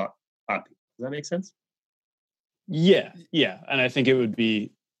I'm not happy. Does that make sense? Yeah. And I think it would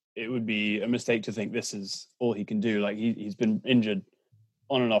be a mistake to think this is all he can do. Like he's been injured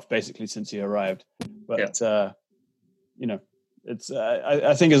on and off basically since he arrived. But it's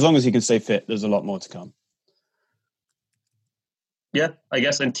I think as long as he can stay fit, there's a lot more to come. Yeah, I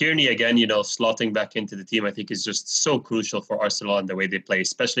guess. And Tierney, again, slotting back into the team, I think is just so crucial for Arsenal and the way they play,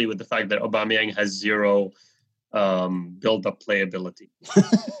 especially with the fact that Aubameyang has 0 build-up playability.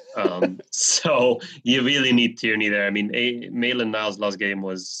 So you really need Tierney there. I mean, Maitland-Niles' last game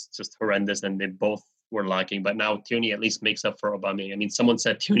was just horrendous, and they both were lacking. But now Tierney at least makes up for Aubameyang. I mean, someone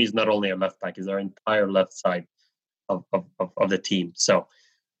said Tierney's not only a left back, he's our entire left side of the team. So,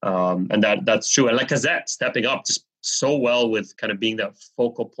 and that's true. And Lacazette stepping up just so well with kind of being that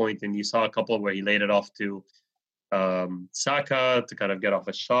focal point, and you saw a couple where he laid it off to Saka to kind of get off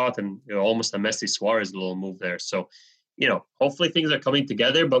a shot, and almost a Messi Suarez little move there. So, hopefully things are coming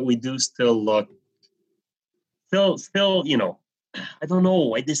together, but we do still look still, I don't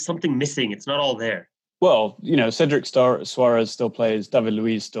know. There's something missing. It's not all there. Well, Cedric Suarez still plays. David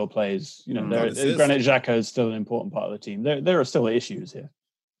Luiz still plays. Granit Xhaka is still an important part of the team. There are still issues here.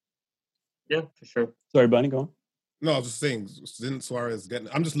 Yeah, for sure. Sorry, Bernie, go on. No, I was just saying, didn't Suarez get...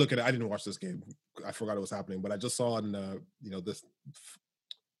 I'm just looking at... I didn't watch this game. I forgot it was happening, but I just saw on, this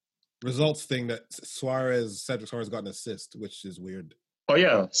results thing that Cedric Suarez got an assist, which is weird. Oh,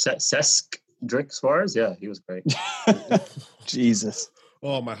 yeah. Cedric Suarez? Yeah, he was great. Jesus.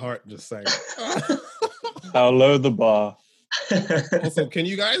 Oh, my heart just sank. How low the bar. Also, can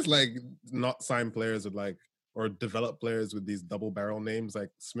you guys, not sign players with, or develop players with these double barrel names like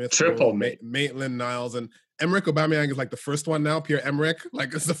Smith, Maitland Niles, and Emerick Aubameyang is the first one now. Pierre-Emerick,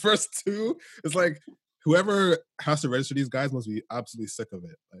 it's the first two. It's whoever has to register these guys must be absolutely sick of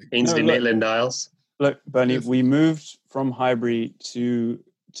it. Ainsley Maitland Niles. Look, Bernie, we moved from Highbury to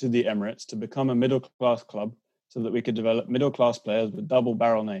the Emirates to become a middle class club so that we could develop middle class players with double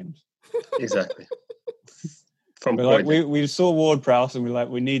barrel names. Exactly. We saw Ward-Prowse and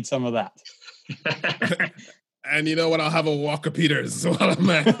we need some of that. And you know what? I'll have a Walker Peters while I'm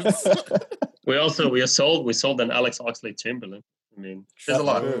at. we sold an Alex Oxlade-Chamberlain. I mean, there's a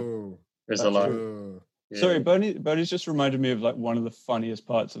lot. There's a lot. Yeah. Sorry, Bernie's just reminded me of one of the funniest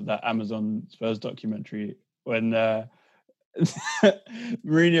parts of that Amazon Spurs documentary when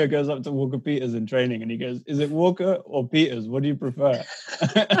Mourinho goes up to Walker Peters in training and he goes, "Is it Walker or Peters? What do you prefer?"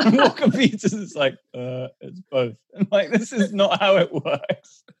 And Walker Peters is like, "It's both." And this is not how it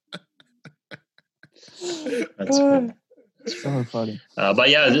works. That's funny. It's so funny. But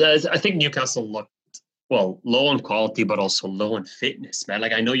yeah, I think Newcastle looked low on quality, but also low on fitness, man.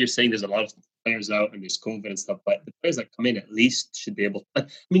 I know you're saying there's a lot of players out and there's COVID and stuff, but the players that come in at least should be able to.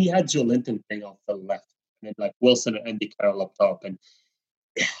 You had Joe Linton playing off the left, and then Wilson and Andy Carroll up top. And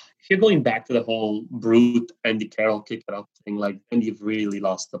if you're going back to the whole brute Andy Carroll kick it up thing, then you've really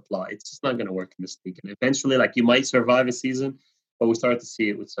lost the plot. It's just not going to work in this league. And eventually, you might survive a season, but we started to see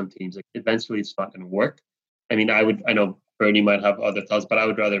it with some teams. Eventually, it's not going to work. I know Bernie might have other thoughts, but I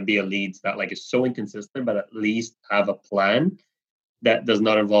would rather be a Leeds that is so inconsistent, but at least have a plan that does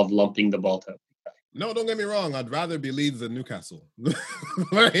not involve lumping the ball to. No, don't get me wrong. I'd rather be Leeds than Newcastle.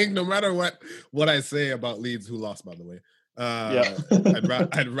 No matter what I say about Leeds, who lost, by the way.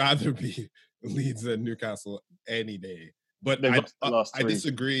 I'd rather be Leeds than Newcastle any day. But I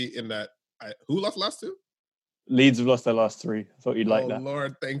disagree in that. Who lost the last two? Leeds have lost their last three. I thought you'd like that. Oh,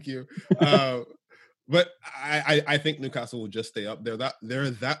 Lord, thank you. But I think Newcastle will just stay up. They're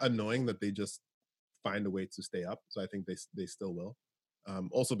that annoying that they just find a way to stay up. So I think they still will.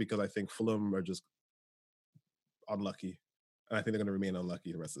 Also because I think Fulham are just unlucky. And I think they're going to remain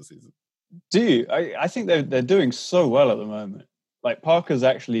unlucky the rest of the season. Do you? I think they're doing so well at the moment. Parker's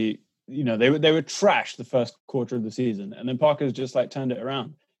actually, they were trash the first quarter of the season. And then Parker's just turned it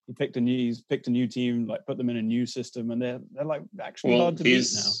around. He's picked a new team, put them in a new system, and they're actually hard to beat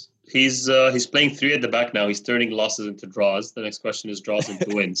now. He's playing three at the back now. He's turning losses into draws. The next question is draws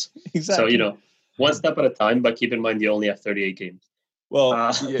into wins. Exactly. So one step at a time. But keep in mind, you only have 38 games.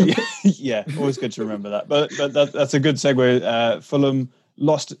 Well, yeah, always good to remember that. But that's a good segue. Fulham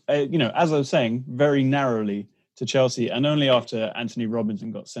lost, as I was saying, very narrowly to Chelsea, and only after Anthony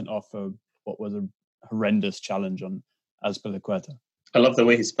Robinson got sent off for what was a horrendous challenge on Azpilicueta. I love the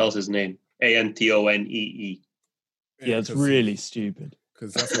way he spells his name. Antonee. Yeah, it's really stupid.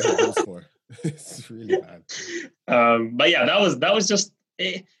 Because that's what he goes for. It's really bad. But yeah, that was just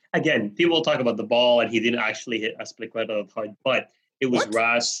again. People talk about the ball, and he didn't actually hit Azpilicueta hard, but it was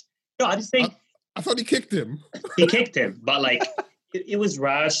rash. No, I just think I thought he kicked him. He kicked him, but it was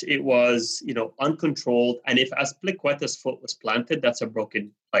rash. It was uncontrolled, and if Azpilicueta's foot was planted, that's a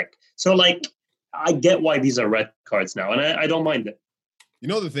broken leg. So I get why these are red cards now, and I don't mind it.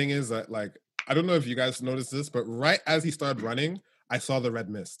 The thing is that I don't know if you guys noticed this, but right as he started running, I saw the red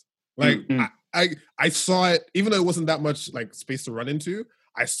mist. I saw it, even though it wasn't that much space to run into,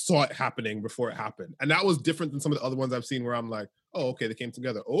 I saw it happening before it happened. And that was different than some of the other ones I've seen where I'm like, oh, okay, they came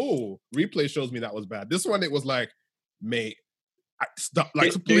together. Oh, replay shows me that was bad. This one, it was mate, stop,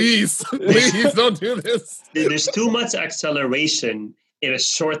 please don't do this. There's too much acceleration in a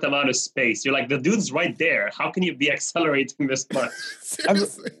short amount of space. You're the dude's right there. How can you be accelerating this much?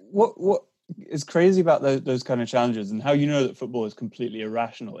 What is crazy about those kind of challenges, and how that football is completely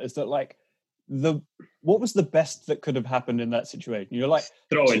irrational, is that what was the best that could have happened in that situation? You're like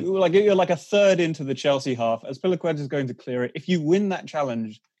Throwing. you're like a third into the Chelsea half. Azpilicueta is going to clear it. If you win that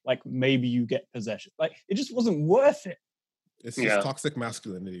challenge, like maybe you get possession. Like it just wasn't worth it. It's just toxic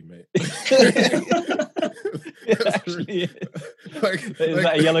masculinity, mate. It actually is. Is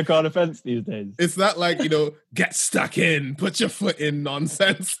that a yellow card offense these days? It's not like, get stuck in, put your foot in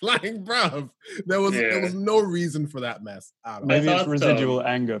nonsense. Like, bruv, there was no reason for that mess at all. Maybe it's residual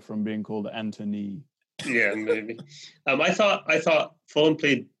anger from being called Anthony. Yeah, maybe. I thought Fulham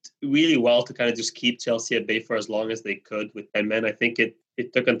played really well to kind of just keep Chelsea at bay for as long as they could with 10 men. I think it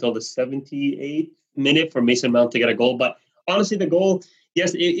took until the 78th minute for Mason Mount to get a goal. But honestly, the goal,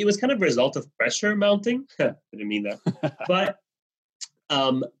 yes, it was kind of a result of pressure mounting. I didn't mean that. But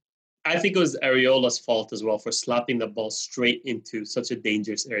I think it was Areola's fault as well for slapping the ball straight into such a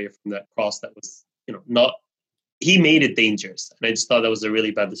dangerous area from that cross that was, he made it dangerous. And I just thought that was a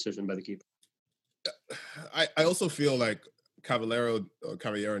really bad decision by the keeper. I also feel like Caballero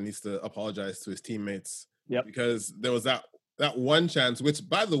needs to apologize to his teammates. Yep. Because there was that one chance, which,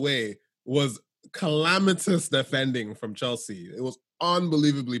 by the way, was calamitous defending from Chelsea. It was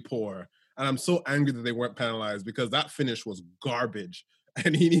unbelievably poor. And I'm so angry that they weren't penalized because that finish was garbage.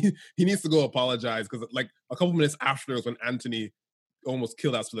 And he needs to go apologize because, like, a couple minutes after was when Anthony almost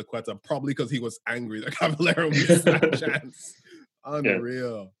killed Azpilicueta, probably because he was angry that Caballero missed that chance.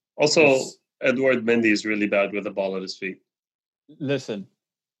 Unreal. Yeah. Also, Edouard Mendy is really bad with the ball at his feet. Listen,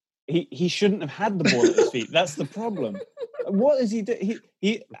 he shouldn't have had the ball at his feet. That's the problem. What is he doing?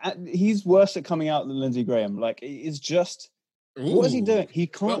 He's worse at coming out than Lindsey Graham. Like, it's just, what is he doing? He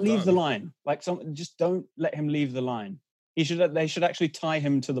can't leave the line. Like, just don't let him leave the line. They should actually tie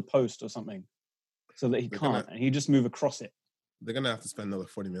him to the post or something so that he can't, and he just move across it. They're gonna have to spend another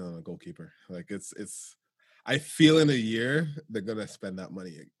 40 million on a goalkeeper. Like, it's. I feel in a year they're gonna spend that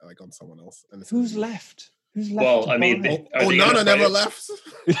money like on someone else. And Who's left? Well, I mean, Onana never left.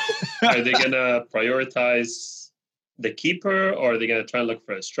 Are they gonna prioritize the keeper, or are they gonna try and look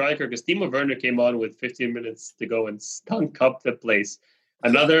for a striker? Because Timo Werner came on with 15 minutes to go and stunk up the place.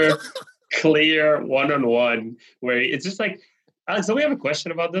 Another clear one-on-one where it's just like, Alex, do we have a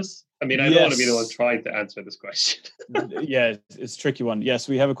question about this? I mean, I don't want to be the one trying to answer this question. Yeah, it's a tricky one. Yes,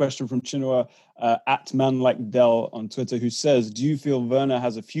 we have a question from Chinua at ManLikeDell on Twitter who says, do you feel Werner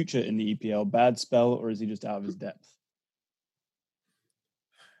has a future in the EPL? Bad spell, or is he just out of his depth?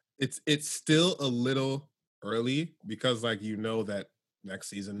 It's still a little early because, like, that next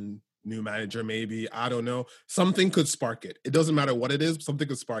season, new manager maybe, I don't know. Something could spark it. It doesn't matter what it is, something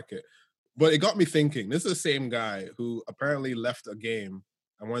could spark it. But it got me thinking, this is the same guy who apparently left a game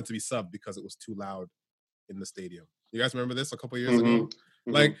and wanted to be subbed because it was too loud in the stadium. You guys remember this a couple of years ago?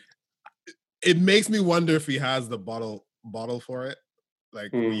 Mm-hmm. Like, it makes me wonder if he has the bottle for it.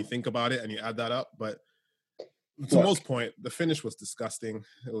 Like, when you think about it and you add that up. But to most point, the finish was disgusting.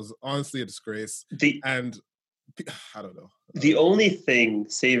 It was honestly a disgrace. And I don't know. The only thing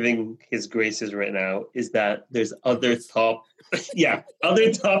saving his graces right now is that there's other top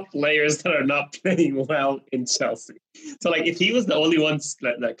players that are not playing well in Chelsea. So, like, if he was the only one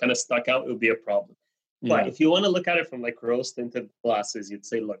that kind of stuck out, it would be a problem. Yeah. But if you want to look at it from, like, rose-tinted glasses, you'd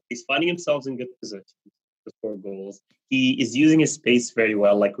say, look, he's finding himself in good positions to score goals. He is using his space very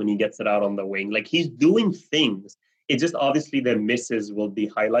well, like when he gets it out on the wing. Like, he's doing things. It just obviously the misses will be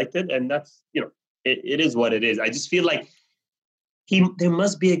highlighted, and that's, it is what it is. I just feel like there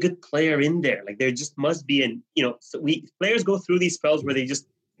must be a good player in there. Like, there just must be players go through these spells where they just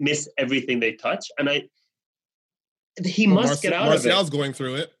miss everything they touch, and he must get out of it. Martial's going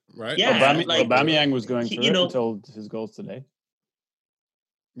through it, right? Yeah, Aubameyang was going through it until his goals today.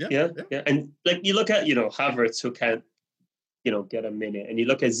 Yeah. And, like, you look at Havertz, who can't get a minute, and you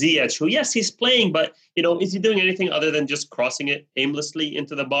look at Ziyech, who, yes, he's playing, but is he doing anything other than just crossing it aimlessly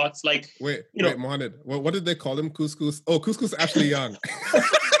into the box? Like, wait, Mohamed, what did they call him? Couscous? Oh, Couscous Ashley Young.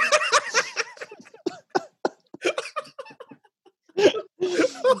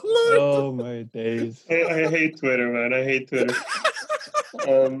 Oh my days! I hate Twitter, man. I hate Twitter.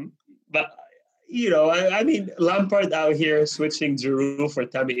 But I mean, Lampard out here switching Giroud for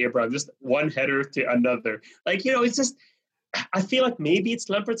Tammy Abraham, just one header to another. Like, it's just. I feel like maybe it's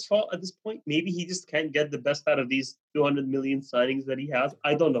Lampard's fault at this point. Maybe he just can't get the best out of these 200 million signings that he has.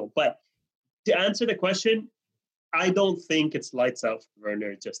 I don't know. But to answer the question, I don't think it's lights out for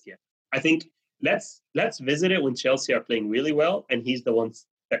Werner just yet. I think let's visit it when Chelsea are playing really well, and he's the one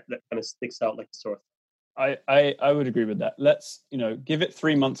that kind of sticks out like a sore thumb. I would agree with that. Let's give it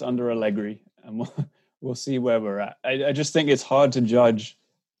 3 months under Allegri, and we'll see where we're at. I just think it's hard to judge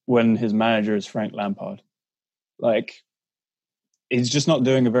when his manager is Frank Lampard. Like, he's just not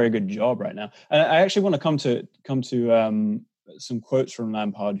doing a very good job right now. And I actually want to come to some quotes from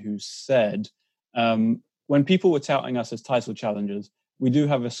Lampard, who said, when people were touting us as title challengers, we do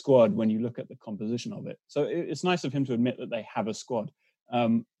have a squad when you look at the composition of it. So it's nice of him to admit that they have a squad.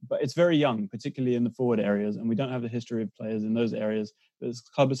 But it's very young, particularly in the forward areas, and we don't have the history of players in those areas that this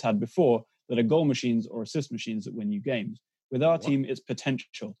club has had before that are goal machines or assist machines that win you games. With our team, it's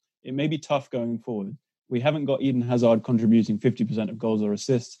potential. It may be tough going forward. We haven't got Eden Hazard contributing 50% of goals or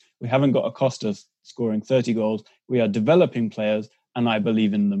assists. We haven't got Acosta scoring 30 goals. We are developing players, and I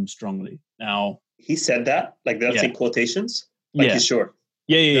believe in them strongly. Now, he said that, like that's in quotations. Like he's sure.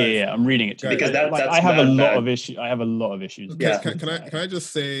 Yeah. I'm reading it to you. Because that's I have a lot of issues. I have a lot of issues. Can I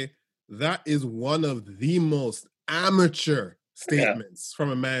just say that is one of the most amateur statements from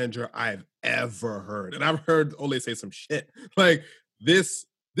a manager I've ever heard, and I've heard Ole say some shit like this.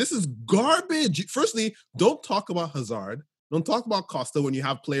 This is garbage. Firstly, don't talk about Hazard. Don't talk about Costa when you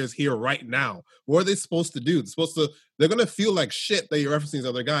have players here right now. What are they supposed to do? They're going to feel like shit that you're referencing these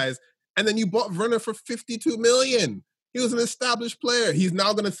other guys. And then you bought Werner for 52 million. He was an established player. He's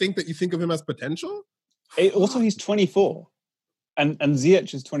now going to think that you think of him as potential? Also, he's 24. And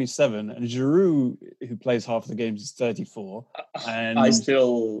Ziyech is 27. And Giroud, who plays half the games, is 34. And I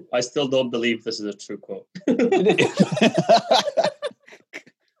still don't believe this is a true quote.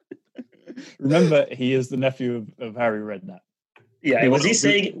 Remember, he is the nephew of Harry Redknapp. Yeah, was he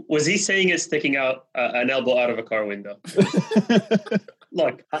saying it sticking out an elbow out of a car window?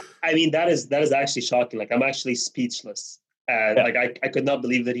 Look, I mean that is actually shocking. Like I'm actually speechless. Like I could not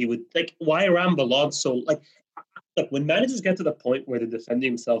believe that he would like. Why ramble on so like? Look, when managers get to the point where they're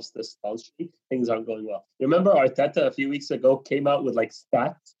defending themselves this staunchly, things aren't going well. Remember Arteta a few weeks ago came out with like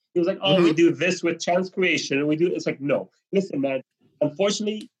stats. He was like, "Oh, we do this with chance creation, and we do." It's like, no, listen, man.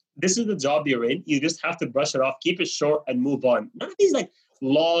 Unfortunately, this is the job you're in. You just have to brush it off, keep it short, and move on. None of these like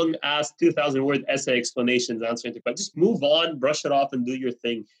long-ass 2,000-word essay explanations answering the question. Just move on, brush it off, and do your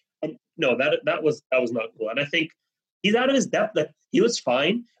thing. And no, that was not cool. And I think he's out of his depth. Like he was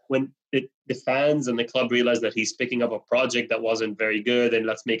fine when the fans and the club realized that he's picking up a project that wasn't very good, and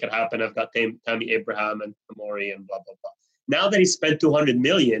let's make it happen. I've got Tammy Abraham and Tomori and blah blah blah. Now that he spent 200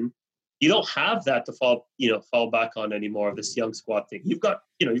 million. You don't have that to fall back on anymore of this young squad thing. You've got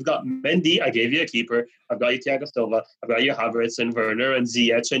Mendy. I gave you a keeper. I've got you Thiago Silva. I've got you Havertz and Werner and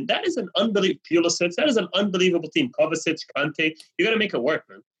Ziyech, and that is an unbelievable Pulisic. That is an unbelievable team. Kovacic, Kante. You got to make it work,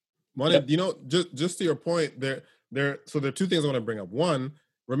 man. Just to your point, there are two things I want to bring up. One,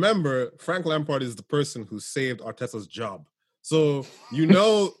 remember Frank Lampard is the person who saved Arteta's job. So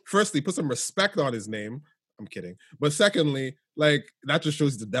firstly, put some respect on his name. I'm kidding. But secondly, like that just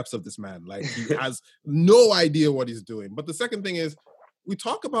shows the depths of this man. Like he has no idea what he's doing. But the second thing is we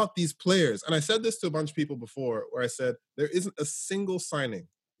talk about these players, and I said this to a bunch of people before where I said there isn't a single signing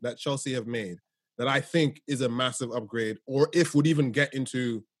that Chelsea have made that I think is a massive upgrade or if would even get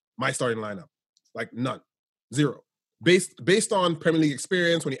into my starting lineup. Like none. Zero. Based on Premier League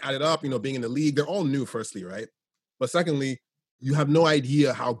experience, when you add it up, being in the league, they're all new, firstly, right? But secondly, you have no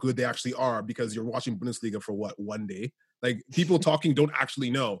idea how good they actually are because you're watching Bundesliga for one day. Like people talking don't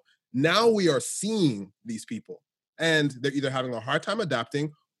actually know. Now we are seeing these people and they're either having a hard time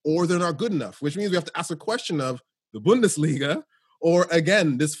adapting or they're not good enough, which means we have to ask a question of the Bundesliga or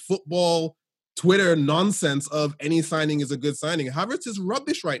again, this football Twitter nonsense of any signing is a good signing. Havertz is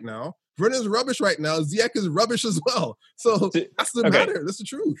rubbish right now. Werner is rubbish right now. Ziyech is rubbish as well. So that's the matter. That's the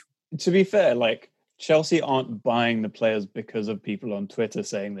truth. To be fair, like Chelsea aren't buying the players because of people on Twitter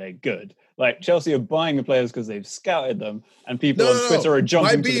saying they're good. Like Chelsea are buying the players because they've scouted them, and people on Twitter are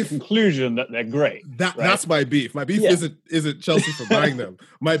jumping to the conclusion that they're great. That's my beef. My beef isn't Chelsea for buying them.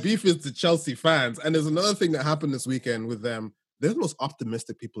 My beef is the Chelsea fans. And there's another thing that happened this weekend with them. They're the most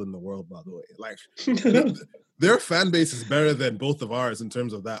optimistic people in the world, by the way. Like their fan base is better than both of ours in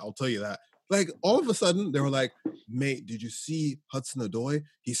terms of that. I'll tell you that. Like, all of a sudden, they were like, mate, did you see Hudson-Odoi?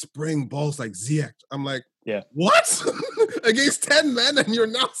 He's spraying balls like Ziyech. I'm like, what? Against 10 men, and you're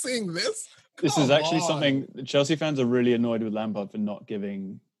now saying this? This is actually something Chelsea fans are really annoyed with Lampard for not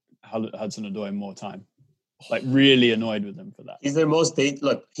giving Hudson-Odoi more time. Like, really annoyed with him for that. He's their most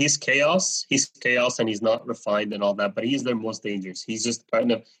look, he's chaos. He's chaos, and he's not refined and all that, but he's their most dangerous. He's just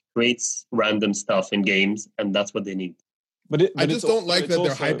kind of creates random stuff in games, and that's what they need. But I just don't like that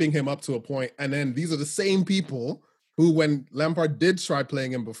they're hyping him up to a point, and then these are the same people who, when Lampard did try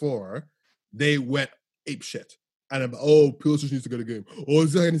playing him before, they went ape shit. And Pulisic needs to get a game.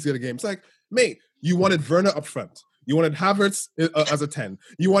 Ziyech needs to get a game. It's like, mate, you wanted Werner up front. You wanted Havertz as a 10.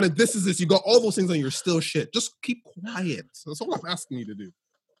 You wanted this. You got all those things, and you're still shit. Just keep quiet. That's all I'm asking you to do.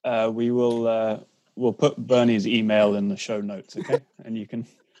 We will we'll put Bernie's email in the show notes, okay? And you can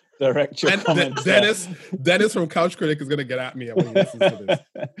direct your comments. Dennis from Couch Critic is going to get at me when he listens to this.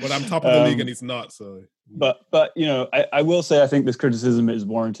 But I'm top of the league and he's not. So, but I will say I think this criticism is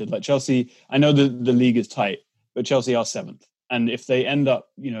warranted. Like Chelsea, I know the league is tight, but Chelsea are 7th, and if they end up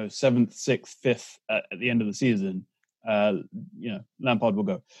 7th, 6th, 5th at the end of the season, Lampard will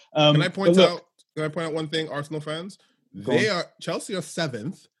go. Can I point out one thing, Arsenal fans? Chelsea are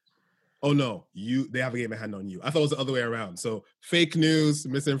 7th. Oh no, they have a game ahead on you. I thought it was the other way around. So fake news,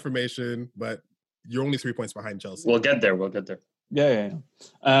 misinformation, but you're only 3 points behind Chelsea. We'll get there. Yeah.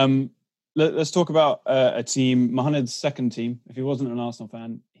 Let's talk about a team, Mohamed's second team. If he wasn't an Arsenal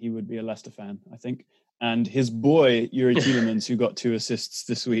fan, he would be a Leicester fan, I think. And his boy, Yuri Tielemans, who got 2 assists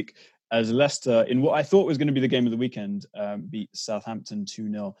this week, as Leicester, in what I thought was going to be the game of the weekend, beat Southampton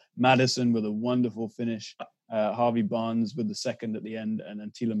 2-0. Maddison with a wonderful finish. Harvey Barnes with the second at the end, and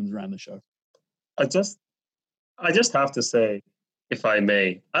then Tielemans ran the show. I just have to say, if I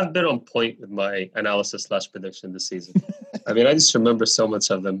may, I've been on point with my analysis / prediction this season. I mean, I just remember so much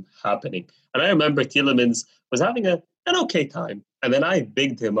of them happening. And I remember Tielemans was having an okay time. And then I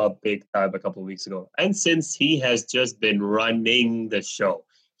bigged him up big time a couple of weeks ago. And since he has just been running the show,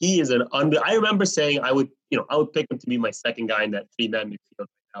 he is I remember saying I would pick him to be my second guy in that 3-man midfield right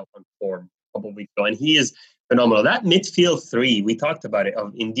now on form a couple of weeks ago. And he is phenomenal. That midfield 3, we talked about it,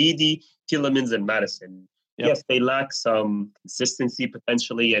 of Ndidi, Tielemans, and Maddison. Yep. Yes, they lack some consistency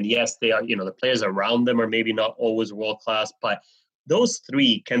potentially. And yes, they are, the players around them are maybe not always world-class, but those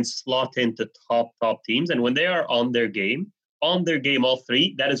 3 can slot into top teams. And when they are on their game, all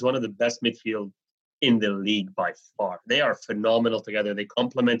 3, that is one of the best midfield in the league by far. They are phenomenal together. They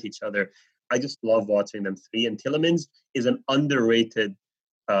complement each other. I just love watching them 3. And Tielemans is an underrated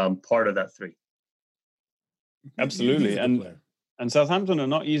part of that 3. Absolutely. And Southampton are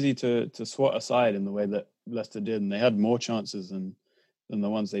not easy to swat aside in the way that Leicester did, and they had more chances than the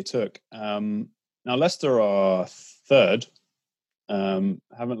ones they took. Now Leicester are 3rd,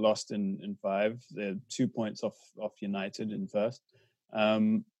 haven't lost in 5. They're 2 points off United in 1st.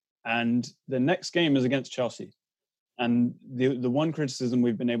 And the next game is against Chelsea. And the one criticism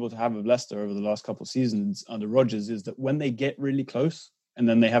we've been able to have of Leicester over the last couple of seasons under Rodgers is that when they get really close and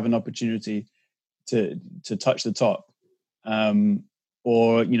then they have an opportunity to touch the top,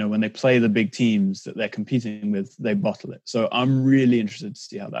 or when they play the big teams that they're competing with, they bottle it. So I'm really interested to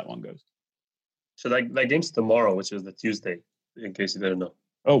see how that one goes. So that game's tomorrow, which is the Tuesday, in case you didn't know.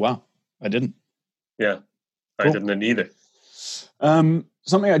 Oh wow, I didn't. Yeah, cool. I didn't either.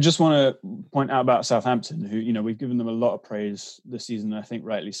 Something I just want to point out about Southampton, who, we've given them a lot of praise this season, I think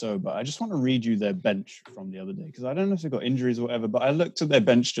rightly so, but I just want to read you their bench from the other day, because I don't know if they've got injuries or whatever, but I looked at their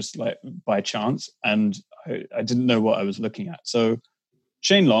bench just like by chance, and I didn't know what I was looking at. So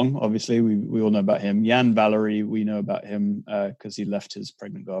Shane Long, obviously, we all know about him. Jan Valery, we know about him because he left his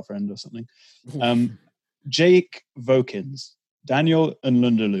pregnant girlfriend or something. Jake Vokins, Daniel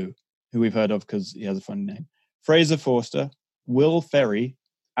Nlundalu, who we've heard of because he has a funny name. Fraser Forster, Will Ferry,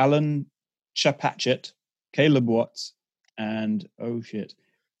 Alan Chapachet, Caleb Watts, and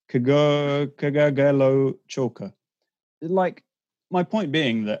Kagagalo Chalker. Like, my point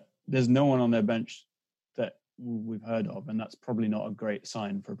being that there's no one on their bench that we've heard of, and that's probably not a great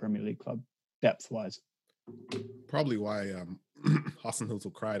sign for a Premier League club, depth-wise. Probably why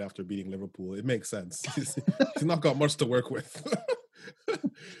Hasenhüttl cried after beating Liverpool. It makes sense. He's not got much to work with.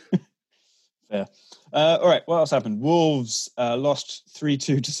 Fair. All right, what else happened? Wolves lost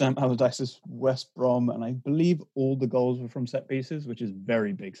 3-2 to Sam Allardyce's West Brom, and I believe all the goals were from set pieces, which is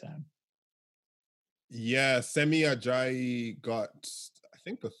very big, Sam. Yeah, Semi Ajayi got, I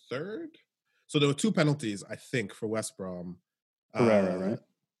think, the 3rd. So there were 2 penalties, I think, for West Brom. Pereira,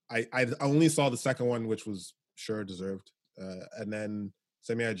 right? I only saw the second one, which was sure deserved. And then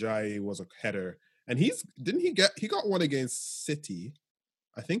Semi Ajayi was a header. And he got one against City.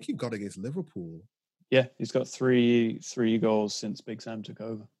 I think he got against Liverpool. Yeah, he's got three goals since Big Sam took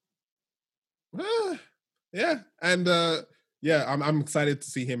over. Yeah, and I'm excited to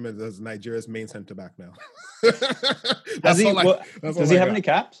see him as Nigeria's main centre back now. Does he have any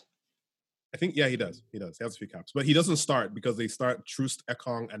caps? I think he does. He has a few caps, but he doesn't start because they start Troost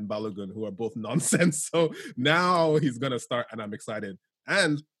Ekong and Balogun, who are both nonsense. So now he's gonna start, and I'm excited.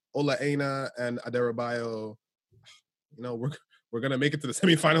 And Ola Aina and Adebayo, we're going to make it to the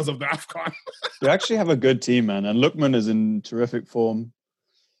semifinals of the AFCON. You actually have a good team, man. And Lookman is in terrific form.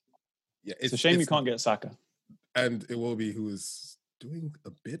 Yeah, it's a shame you can't get Saka. And Iwobi, who is doing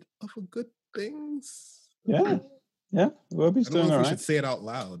a bit of a good things. Yeah. Iwobi's doing all right. We should say it out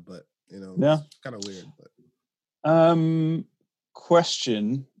loud, but, it's kind of weird. But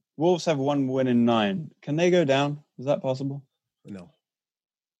question. Wolves have 1 win in 9. Can they go down? Is that possible? No.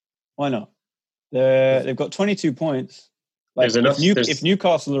 Why not? They've got 22 points. Like, if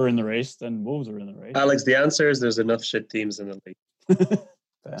Newcastle are in the race, then Wolves are in the race. Alex, the answer is there's enough shit teams in the league.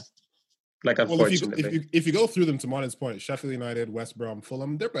 Fair. Like, unfortunately. Well, if you go through them to Martin's point, Sheffield United, West Brom,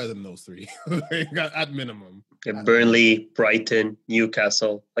 Fulham, they're better than those three at minimum. Yeah, Burnley, Brighton,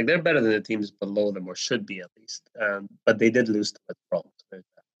 Newcastle, like they're better than the teams below them, or should be at least. But they did lose to West Brom.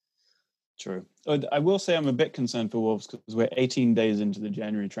 True. I will say I'm a bit concerned for Wolves because we're 18 days into the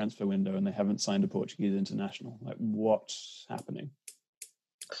January transfer window and they haven't signed a Portuguese international. Like, what's happening?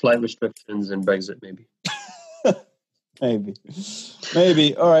 Flight restrictions and Brexit, maybe.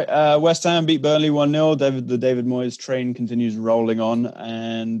 Maybe. All right. West Ham beat Burnley 1-0. The David Moyes train continues rolling on.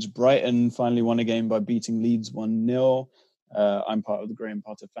 And Brighton finally won a game by beating Leeds 1-0. I'm part of the Graham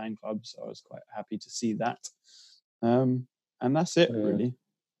Potter fan club, so I was quite happy to see that. And that's it, really.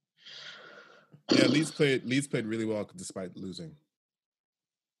 Yeah, Leeds played really well despite losing.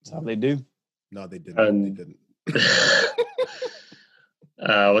 That's how they do. No, they didn't. They didn't.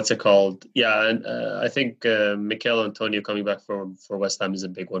 What's it called? Yeah, and I think Mikel Antonio coming back for West Ham is a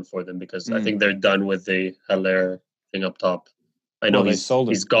big one for them because I think they're done with the Haller thing up top. I know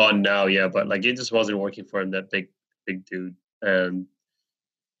he's gone now, yeah, but like it just wasn't working for him, that big dude. And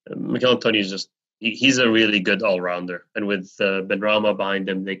Mikel Antonio is just he's a really good all rounder, and with Benrahma behind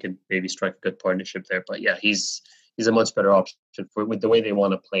him, they could maybe strike a good partnership there. But yeah, he's a much better option with the way they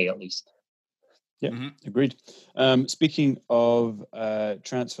want to play, at least. Yeah, agreed. Speaking of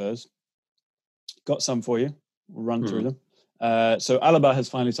transfers, got some for you. We'll run through them. So Alaba has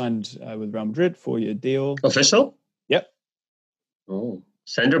finally signed with Real Madrid, 4-year deal. Official? Yep. Oh,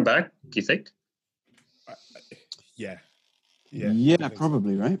 send her back, do you think? Yeah,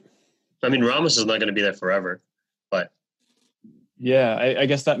 probably, right? I mean, Ramos is not going to be there forever, but... Yeah, I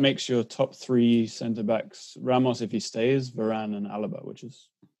guess that makes your top 3 centre-backs Ramos if he stays, Varane and Alaba, which is...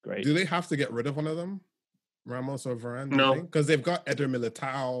 great. Do they have to get rid of one of them? Ramos or Varane? No. Because they've got Eder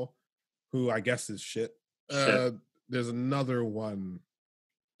Militao, who I guess is shit. There's another one.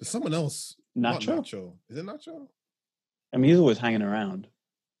 There's someone else. Nacho? Is it Nacho? I mean, he's always hanging around.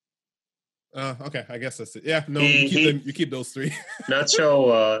 Okay, I guess that's it. Yeah, no, you keep those 3.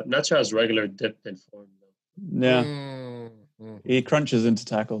 Nacho has regular dip in form, though. Yeah. He crunches into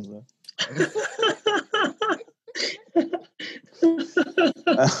tackles, though.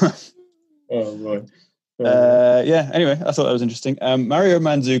 Oh boy. Anyway, I thought that was interesting. Mario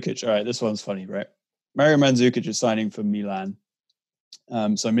Mandzukic. All right, this one's funny, right? Mario Mandzukic is signing for Milan.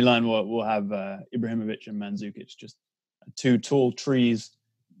 So Milan will have Ibrahimovic and Mandzukic, just 2 tall trees,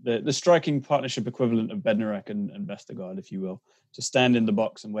 the striking partnership equivalent of Bednarek and Vestergaard, if you will, to stand in the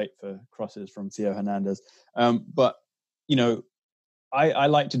box and wait for crosses from Theo Hernandez. But you know, I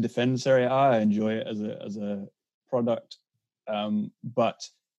like to defend Serie A. I enjoy it as a product. But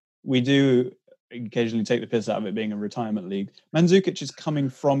we do occasionally take the piss out of it being a retirement league. Mandzukic is coming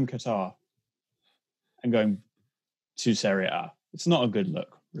from Qatar and going to Serie A. It's not a good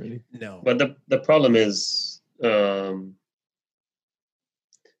look, really. No. But the problem is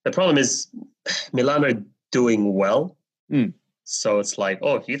Milan are doing well. So it's like,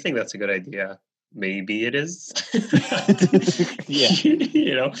 if you think that's a good idea, maybe it is. Yeah.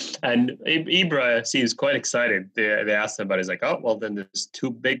 You know, and Ibra seems quite excited. They asked him about it. He's like, oh, well, then there's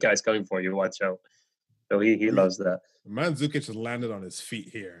 2 big guys coming for you. Watch out. So he loves that. Mandzukic has landed on his feet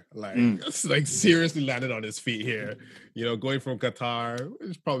here. Like seriously landed on his feet here. You know, going from Qatar,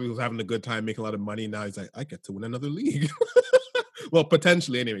 he probably was having a good time, making a lot of money. Now he's like, I get to win another league. Well,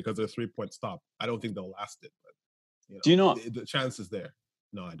 potentially anyway, because they're 3-point stop. I don't think they'll last it. But you know, do you not? The chance is there.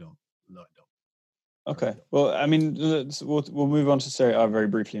 No, I don't. Okay. Well, I mean, we'll move on to Serie A very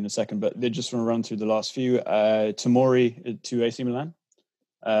briefly in a second, but they just want to run through the last few. Tomori to AC Milan.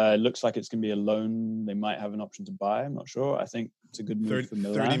 Looks like it's going to be a loan. They might have an option to buy. I'm not sure. I think it's a good move for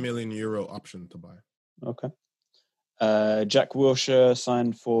Milan. 30 million euro option to buy. Okay. Jack Wilshere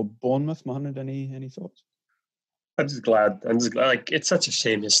signed for Bournemouth. Mohammed, any thoughts? I'm just glad. Like, it's such a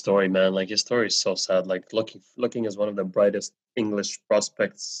shame, his story, man. Like, his story is so sad. Like, looking as one of the brightest English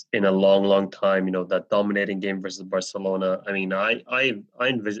prospects in a long, long time, you know, that dominating game versus Barcelona. I mean, I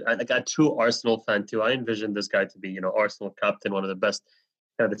envision, like, a true Arsenal fan too. I envisioned this guy to be, you know, Arsenal captain, one of the best,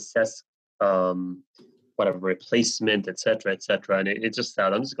 kind of assess, whatever, replacement, etc., etc. And it's just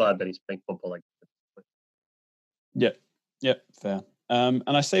sad. I'm just glad that he's playing football like that. Yeah, fair. And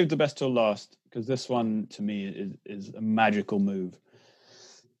I saved the best till last because this one to me is a magical move.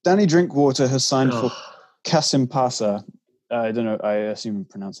 Danny Drinkwater has signed for Kasimpasa. I don't know. I assume I'm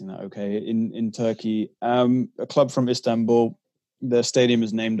pronouncing that okay. In Turkey, a club from Istanbul. Their stadium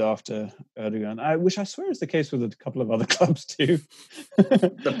is named after Erdogan. I swear it's the case with a couple of other clubs too.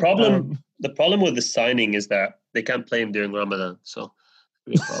 The problem with the signing is that they can't play him during Ramadan, so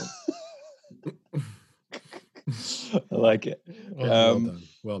it's a problem. I like it.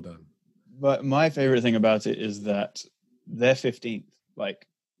 Well done. But my favorite thing about it is that they're 15th. Like,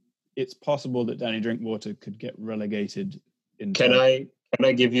 it's possible that Danny Drinkwater could get relegated. Can I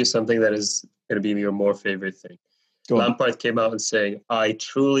give you something that is going to be your more favorite thing? Lampard came out and saying, "I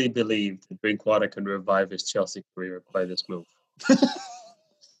truly believe that Drinkwater can revive his Chelsea career by this move."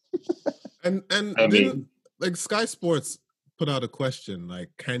 and I mean, like Sky Sports put out a question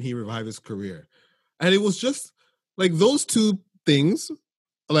like, "Can he revive his career?" And it was just like those two things,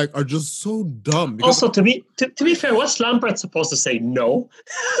 like, are just so dumb. Also, to be fair, what's Lampard supposed to say? No.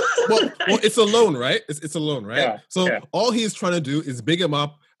 well, it's a loan, right? It's a loan, right? Yeah, so all he's trying to do is big him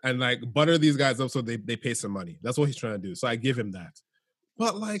up and like butter these guys up so they pay some money. That's what he's trying to do. So I give him that.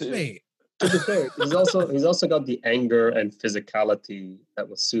 But like, mate, to be fair, he's also got the anger and physicality that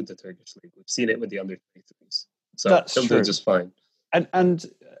will suit the Turkish league. We've seen it with the under-23s. So he'll do just fine.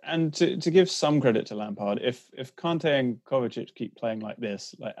 And to give some credit to Lampard, if Kante and Kovacic keep playing like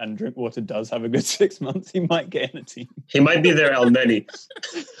this, and Drinkwater does have a good 6 months, he might get in a team. He might be their El Neni.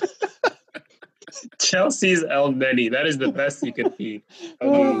 Chelsea's El Neni. That is the best he could be. I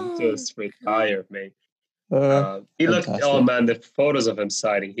mean, just retire, mate. He looked. Fantastic. Oh man, the photos of him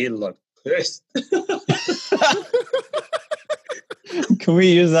signing. He looked pissed. Can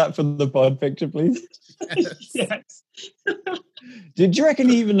we use that for the pod picture, please? Yes. Did you reckon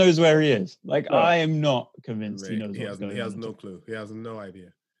he even knows where he is? Like, no. I am not convinced he knows. He has no clue. He has no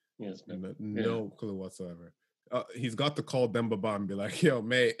idea. Yes, no clue whatsoever. He's got to call Demba Ba and be like, "Yo,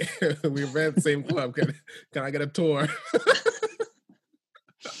 mate, we ran the same club. Can I get a tour?"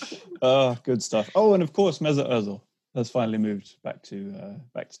 Oh, good stuff. Oh, and of course, Mesut Ozil has finally moved back to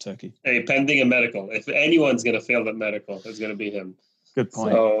Turkey. Hey, pending a medical. If anyone's going to fail that medical, it's going to be him. Good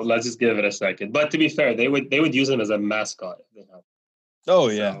point. So let's just give it a second. But to be fair, they would use him as a mascot if they have. Oh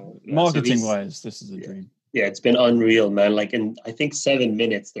yeah, marketing wise, this is a dream. Yeah, it's been unreal, man. Like in I think 7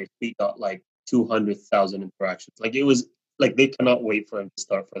 minutes, their tweet got like 200,000 interactions. Like it was like they cannot wait for him to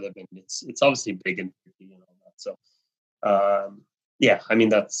start for them. And it's obviously big in Turkey and all that. So yeah, I mean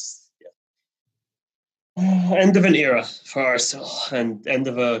that's end of an era for Arsenal and end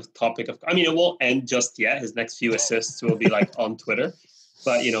of a topic of. I mean, it won't end just yet. His next few assists will be like on Twitter,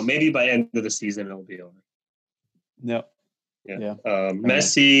 but maybe by end of the season it'll be over. Yeah.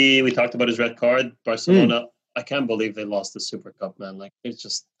 Messi, we talked about his red card. Barcelona, I can't believe they lost the Super Cup, man. Like it's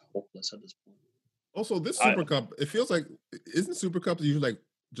just hopeless at this point. Also, this Super Cup, it feels like isn't Super Cup usually like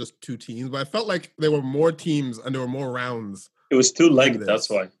just two teams? But I felt like there were more teams and there were more rounds. It was two-legged. That's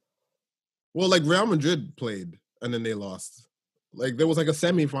why. Well, like Real Madrid played and then they lost. Like there was like a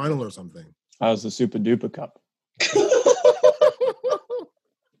semi-final or something. That was the Super Duper Cup.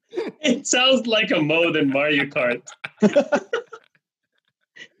 It sounds like a mode in Mario Kart.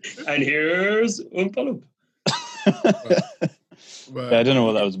 And here's Oompa Loompa. Yeah, I don't know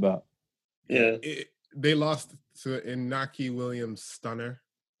what that was about. Yeah. They lost to Inaki Williams stunner.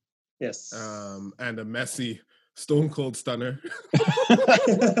 Yes. And a Messi Stone Cold Stunner. An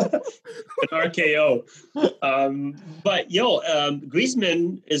RKO. But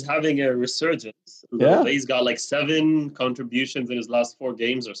Griezmann is having a resurgence. Yeah. He's got like 7 contributions in his last 4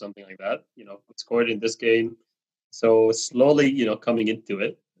 games or something like that. Scored in this game. So slowly, coming into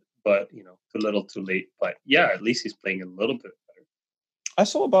it. But, a little too late. But yeah, at least he's playing a little bit better. I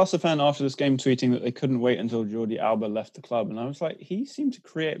saw a Barca fan after this game tweeting that they couldn't wait until Jordi Alba left the club. And I was like, he seemed to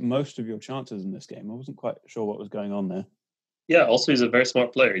create most of your chances in this game. I wasn't quite sure what was going on there. Yeah, also he's a very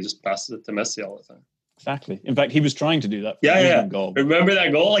smart player. He just passes it to Messi all the time. Exactly. In fact, he was trying to do that. Yeah. Goal. Remember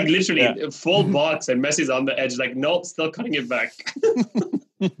that goal? Like literally full box and Messi's on the edge. Like, nope, still cutting it back.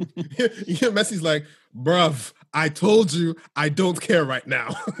 Messi's like, bruv, I told you I don't care right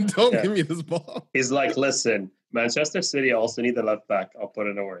now. Don't give me this ball. He's like, listen, Manchester City also need the left back. I'll put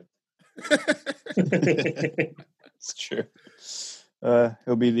in a word. It's true.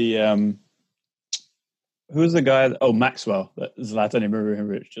 He'll be the who's the guy? Maxwell. Zlatan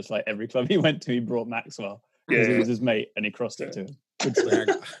Ibrahimovic. Just like every club he went to, he brought Maxwell because he was his mate, and he crossed it to him. Good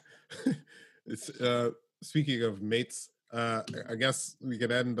stuff. It's speaking of mates. I guess we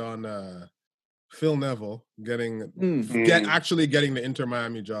could end on Phil Neville actually getting the Inter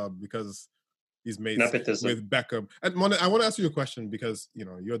Miami job because he's mates with Beckham. And I want to ask you a question because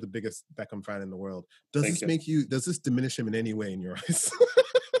you're the biggest Beckham fan in the world. Does this diminish him in any way in your eyes?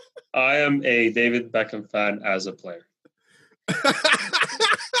 I am a David Beckham fan as a player.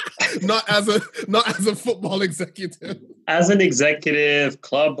 not as a football executive. As an executive,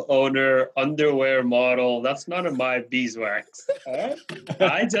 club owner, underwear model, that's none of my beeswax. All right?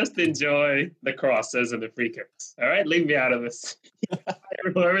 I just enjoy the crosses and the free kicks. All right? Leave me out of this.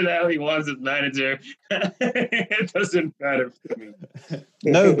 Whoever the hell he was as manager, it doesn't matter to me.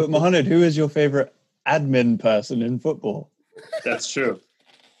 No, but Mohammed, who is your favorite admin person in football? That's true.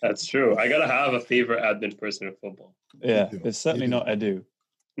 That's true. I gotta have a favorite admin person in football. Yeah, it's certainly not Edu.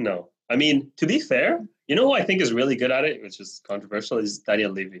 No. I mean, to be fair, you know who I think is really good at it, which is controversial, is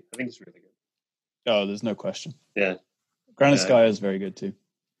Daniel Levy. I think he's really good. Oh, there's no question. Yeah. Granit Xhaka is very good too.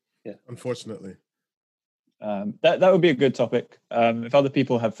 Yeah. Unfortunately. That would be a good topic. If other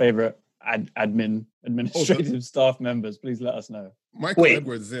people have favorite administrative staff members, please let us know. Michael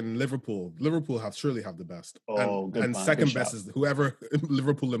Edwards in Liverpool. Liverpool surely have the best. And second best is whoever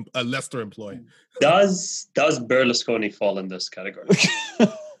Leicester employ. Does Berlusconi fall in this category?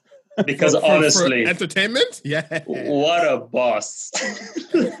 Because honestly, for entertainment, yeah, what a boss!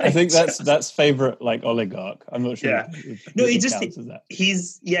 I think that's favorite like oligarch. I'm not sure. Yeah, no, he's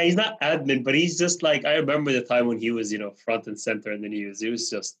not admin, but he's just like, I remember the time when he was front and center in the news. It was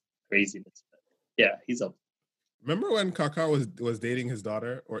just craziness. Yeah, he's up. Remember when Kaká was dating his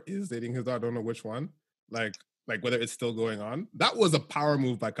daughter, or is dating his daughter? I don't know which one. Like whether it's still going on. That was a power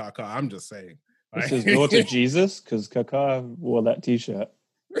move by Kaká. I'm just saying. This is daughter Jesus, because Kaká wore that T-shirt.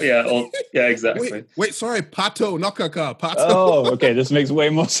 Yeah, yeah, exactly. Wait, sorry, Pato, not Kaká. Pato. Oh, okay, this makes way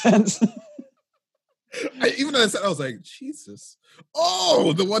more sense. Even though I was like, Jesus.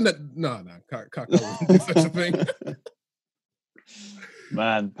 Oh, the one that Kaká wouldn't do such a thing.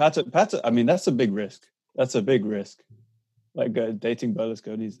 Man, Pato. I mean, that's a big risk. That's a big risk. Like dating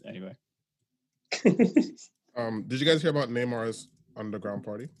Berlusconi's anyway. Did you guys hear about Neymar's underground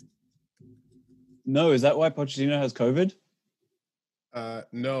party? No, is that why Pochettino has COVID?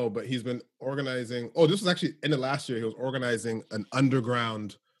 No, but he's been organizing. Oh, this was actually in the last year. He was organizing an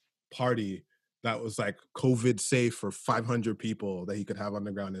underground party that was like COVID safe for 500 people that he could have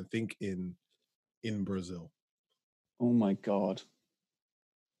underground and think in Brazil. Oh my God.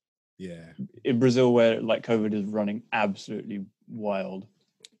 Yeah. In Brazil, where like COVID is running absolutely wild.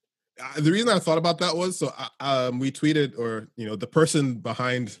 The reason I thought about that was we tweeted, or the person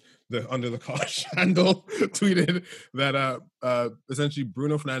behind the Under the Cosh handle tweeted that essentially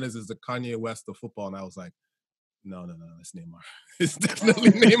Bruno Fernandes is the Kanye West of football, and I was like, no, it's Neymar. It's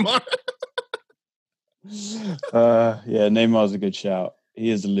definitely Neymar. Yeah, Neymar's a good shout. He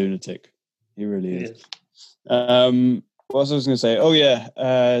is a lunatic. He really is. What else I was going to say? Oh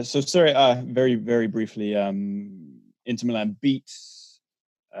yeah. So Serie A, very very briefly. Inter Milan beats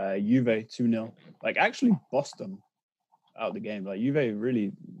Juve 2-0. Like actually bossed them out the game. Like Juve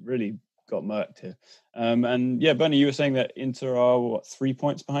really got murked here. And yeah, Bernie, you were saying that Inter are 3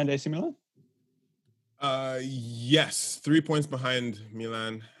 points behind AC Milan? Yes, 3 points behind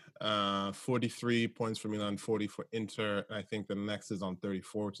Milan. 43 points for Milan, 40 for Inter. I think the next is on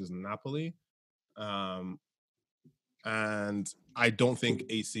 34, which is Napoli. And I don't think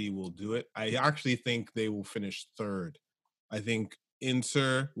AC will do it. I actually think they will finish third. I think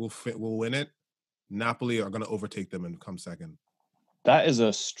Inter will win it. Napoli are going to overtake them and come second. That is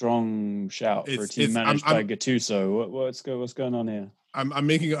a strong shout for a team managed by Gattuso. What's going on here? I'm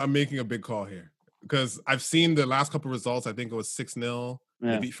making a big call here because I've seen the last couple of results. I think it was 6-0.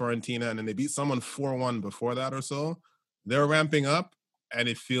 Yeah. They beat Fiorentina, and then they beat someone 4-1 before that or so. They're ramping up, and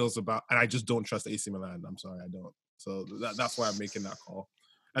it feels and I just don't trust AC Milan. I'm sorry, I don't. So that's why I'm making that call.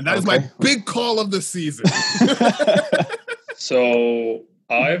 And that is my big call of the season. So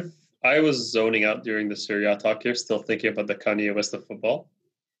I was zoning out during the Serie A talk here, still thinking about the Kanye West of football.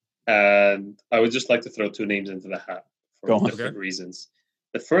 And I would just like to throw two names into the hat for different reasons.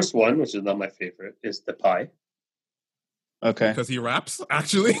 The first one, which is not my favorite, is Depay. Okay. Because he raps,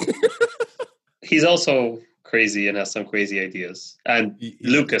 actually. He's also crazy and has some crazy ideas. And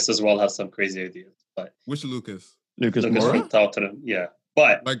Lucas as well has some crazy ideas. But which Lucas? Lucas Moura? From Tottenham, yeah.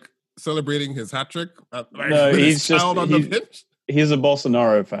 But like celebrating his hat trick? No, he's a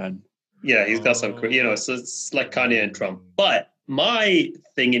Bolsonaro fan. Yeah, he's got some, so it's like Kanye and Trump. But my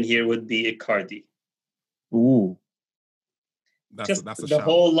thing in here would be Icardi. Ooh. That's a the shout.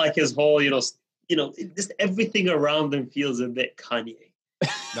 Whole, like his whole, just everything around him feels a bit Kanye.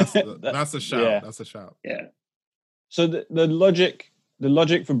 That's a shout. Yeah. That's a shout. Yeah. So the logic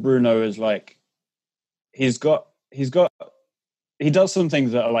for Bruno is like, he does some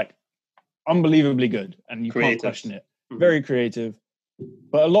things that are like unbelievably good and you can't question it. Mm-hmm. Very creative.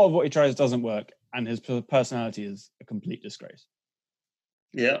 But a lot of what he tries doesn't work, and his personality is a complete disgrace.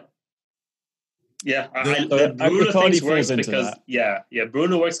 Yeah. Yeah. Bruno things works because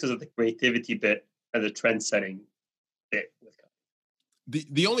Bruno works because of the creativity bit and the trend setting. fit with Kanye.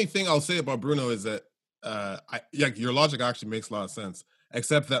 The only thing I'll say about Bruno is that your logic actually makes a lot of sense.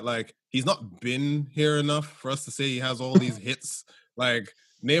 Except that like he's not been here enough for us to say he has all these hits. Like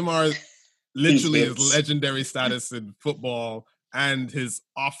Neymar literally is legendary status in football, and his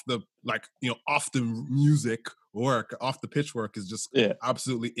off the music work, off the pitch work is just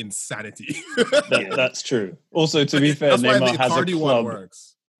absolutely insanity. That's true. Also, to be fair, Neymar has a club.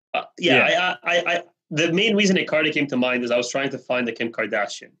 Works. I the main reason Icardi came to mind is I was trying to find the Kim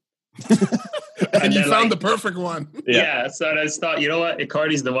Kardashian. and you found the perfect one. Yeah, so I just thought, you know what?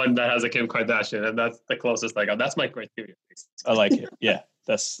 Icardi's the one that has a Kim Kardashian, and that's the closest I got. That's my criteria. I like it. Yeah,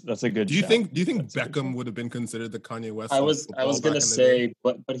 that's a good. Do you think Beckham would have been considered the Kanye West? I was gonna say,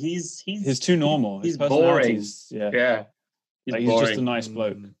 but he's too normal. He's boring. Yeah. He's just a nice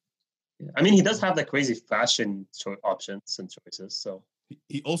bloke. I mean, he does have the crazy fashion options and choices. So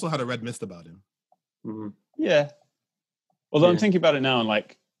he also had a red mist about him. Mm-hmm. Yeah. Although I'm thinking about it now, and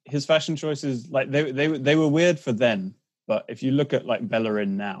like his fashion choices, like they were weird for then, but if you look at like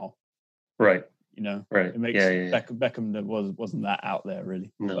Bellerin now, right, you know, right, it makes Beckham that wasn't that out there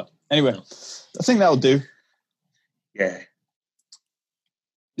really. No. But anyway, I think that'll do. Yeah.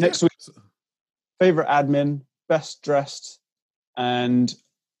 Next week, favorite admin, best dressed, and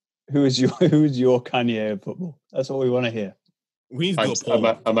who is your Kanye of football? That's what we want to hear. We need to do a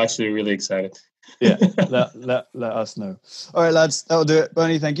poll. I'm actually really excited. Yeah, let us know. All right, lads, that'll do it.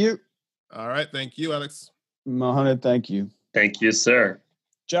 Bernie, thank you. All right, thank you, Alex. Mohammed, thank you. Thank you, sir.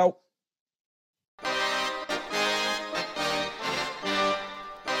 Ciao.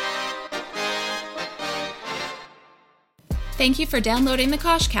 Thank you for downloading the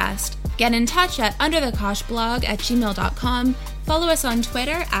Koshcast. Get in touch at underthekoshblog@gmail.com. Follow us on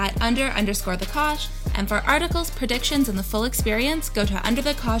Twitter at @under_thekosh. And for articles, predictions, and the full experience, go to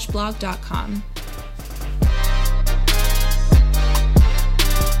underthekoshblog.com.